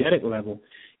the energetic level.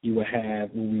 You will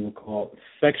have what we would call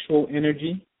sexual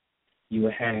energy. You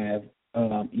will have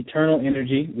eternal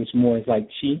energy, which more is like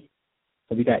chi.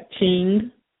 So we got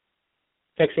Qing,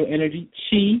 sexual energy,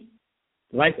 chi,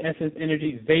 life essence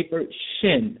energy, vapor,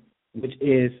 Shin, which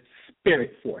is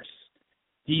spirit force.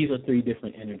 These are 3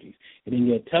 different energies. And then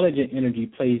your intelligent energy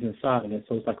plays inside of it,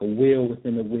 so it's like a wheel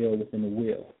within a wheel within a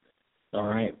wheel. All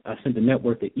right? I sent the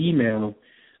network an email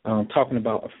talking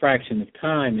about a fraction of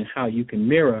time and how you can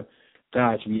mirror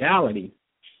God's reality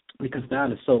because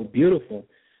God is so beautiful.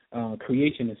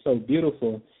 creation is so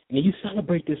beautiful, and you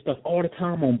celebrate this stuff all the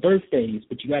time on birthdays,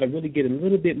 but you got to really get a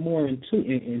little bit more into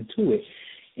it.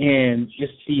 And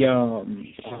it's the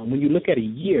when you look at a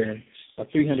year of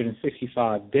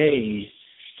 365 days,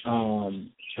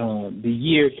 the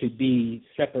year could be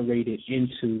separated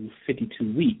into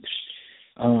 52 weeks,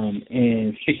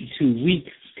 and 52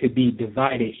 weeks could be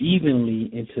divided evenly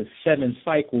into 7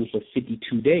 cycles of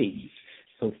 52 days.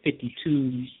 So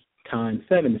 52 times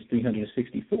 7 is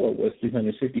 364. Well, it's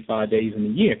 365 days in a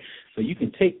year. So you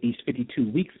can take these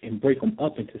 52 weeks and break them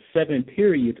up into 7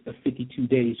 periods of 52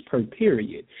 days per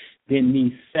period. Then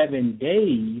these 7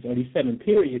 days, or these 7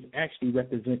 periods, actually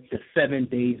represent the 7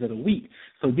 days of the week.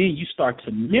 So then you start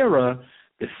to mirror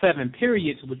the 7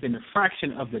 periods within a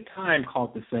fraction of the time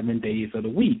called the 7 days of the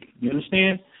week. You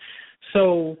understand?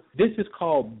 So this is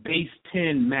called base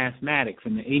 10 mathematics,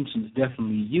 and the ancients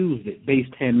definitely used it. Base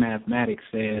 10 mathematics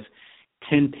says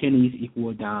 10 pennies equal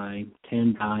a dime,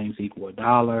 10 dimes equal a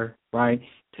dollar, right?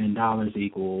 $10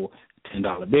 equal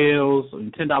 $10 bills,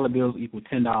 and $10 bills equal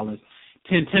 $10.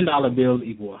 10 $10 bills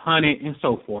equal 100, and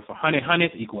so forth. 100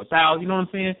 hundreds equal 1,000. You know what I'm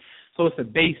saying? So it's a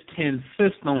base 10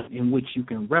 system in which you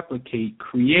can replicate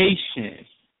creation.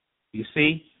 You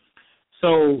see?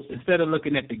 So instead of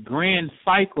looking at the grand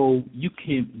cycle, you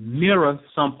can mirror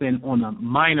something on a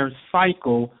minor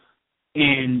cycle,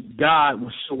 and God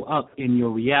will show up in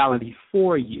your reality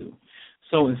for you.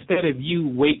 So instead of you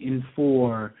waiting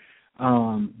for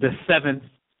the 7th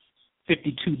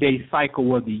 52-day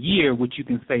cycle of the year, which you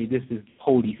can say this is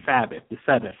Holy Sabbath, the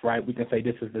 7th, right? We can say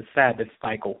this is the Sabbath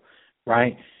cycle,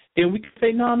 right? Then we can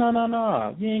say,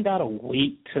 no. You ain't got to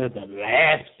wait till the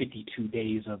last 52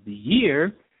 days of the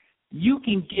year. You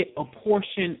can get a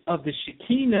portion of the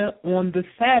Shekinah on the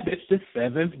Sabbath, the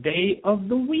 7th day of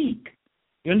the week.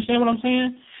 You understand what I'm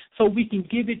saying? So we can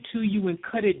give it to you and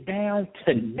cut it down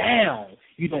to now.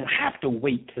 You don't have to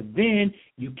wait till then.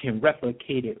 You can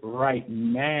replicate it right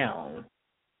now.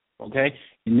 Okay?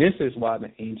 And this is why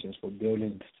the ancients were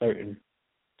building certain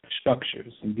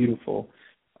structures and beautiful,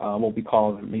 what we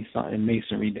call in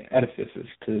masonry, the edifices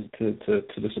to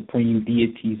the supreme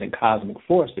deities and cosmic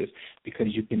forces, because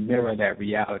you can mirror that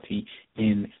reality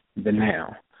in the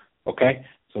now. Okay?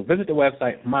 So visit the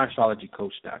website,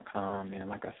 myastrologycoach.com, and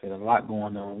like I said, a lot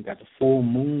going on. We got the Full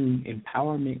Moon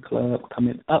Empowerment Club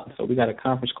coming up, so we got a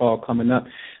conference call coming up.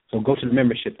 So go to the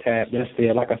membership tab. That's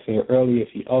there. Like I said earlier, if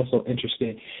you're also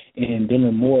interested in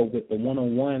dealing more with the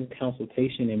one-on-one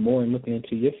consultation and more in looking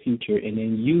into your future, and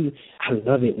then I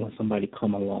love it when somebody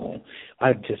come along.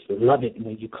 I just love it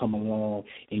when you come along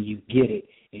and you get it,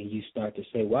 and you start to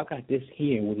say, well, I got this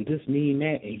here. Well, does this mean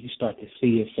that? And you start to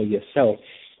see it for yourself.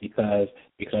 Because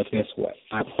guess what?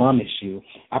 I promise you,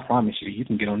 you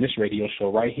can get on this radio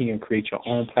show right here and create your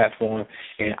own platform,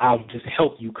 and I'll just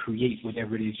help you create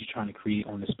whatever it is you're trying to create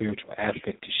on the spiritual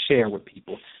aspect to share with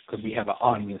people, because we have an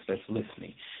audience that's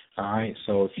listening. All right?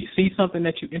 So if you see something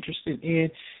that you're interested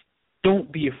in,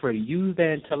 don't be afraid. Use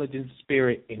that intelligent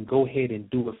spirit and go ahead and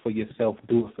do it for yourself.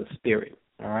 Do it for spirit.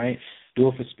 All right? Do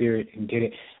it for spirit and get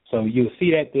it. So you'll see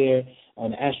that there.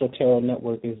 On the Astro Tarot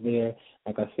Network is there.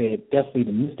 Like I said, definitely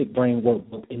the Mystic Brain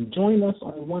Workbook. And join us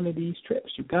on one of these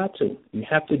trips. You got to. You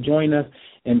have to join us.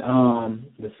 And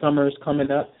the summer is coming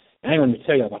up. I ain't going to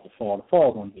tell you about the fall. The fall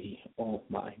is going to be, oh,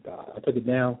 my God. I took it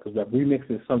down because that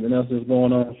remix is something else that's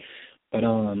going on. But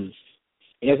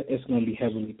it's going to be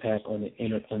heavily packed on the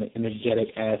energetic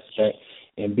aspect.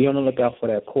 And be on the lookout for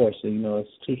that course. So, it's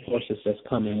 2 courses that's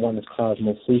coming. One is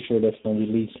Cosmo Sutra that's going to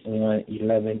release on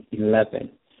 11/11.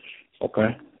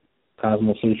 Okay?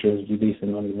 Cosmo Sutra is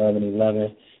releasing on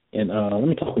 11/11. And let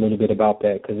me talk a little bit about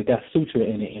that, because it got sutra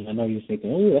in it. And I know you're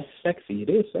thinking, oh, that's sexy. It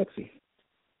is sexy.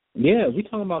 Yeah, we're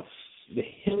talking about the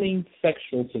healing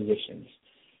sexual positions.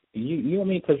 You know what I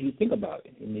mean? Because you think about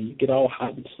it. And then you get all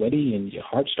hot and sweaty and your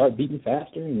heart start beating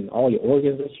faster and all your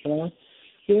organs are flowing.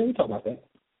 Yeah, we talk about that.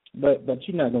 But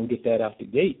you're not going to get that out the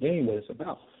gate. That ain't what it's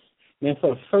about. Man,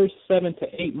 for the first 7 to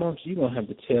 8 months, you're going to have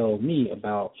to tell me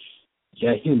about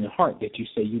that human heart that you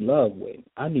say you love with.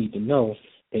 I need to know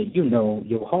that you know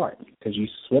your heart, because you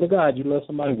swear to God you love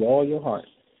somebody with all your heart.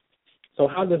 So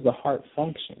how does the heart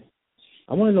function?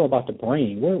 I want to know about the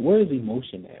brain. Where is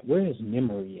emotion at? Where is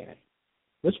memory at?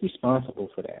 What's responsible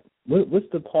for that? What's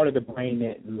the part of the brain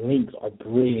that links or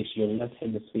bridges your left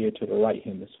hemisphere to the right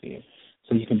hemisphere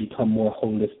so you can become more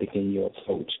holistic in your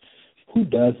approach? Who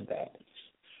does that?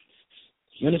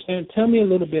 You understand? Tell me a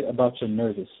little bit about your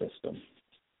nervous system.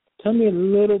 Tell me a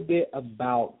little bit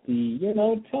about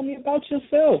tell me about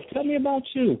yourself. Tell me about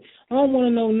you. I don't want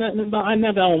to know nothing about, I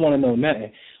don't want to know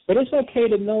nothing. But it's okay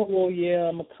to know, well, yeah,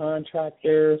 I'm a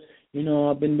contractor,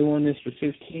 I've been doing this for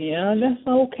 15 years. That's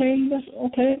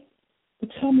okay. But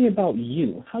tell me about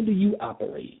you. How do you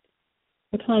operate?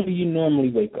 What time do you normally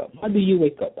wake up? How do you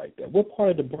wake up like that? What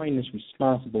part of the brain is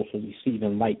responsible for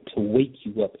receiving light to wake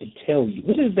you up and tell you?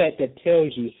 What is that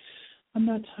tells you, I'm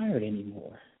not tired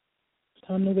anymore? It's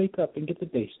time to wake up and get the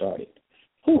day started.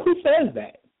 Who says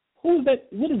that? Who is that?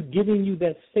 What is giving you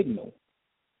that signal?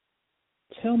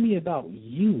 Tell me about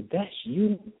you. That's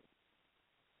you.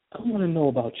 I want to know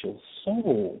about your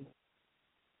soul,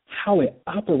 how it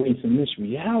operates in this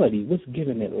reality, what's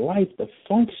giving it life, the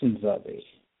functions of it.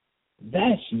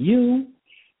 That's you.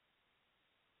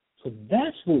 So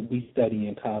that's what we study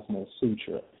in Cosmos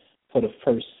Sutra for the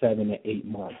first 7 to 8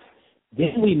 months.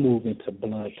 Then we move into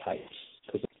blood types.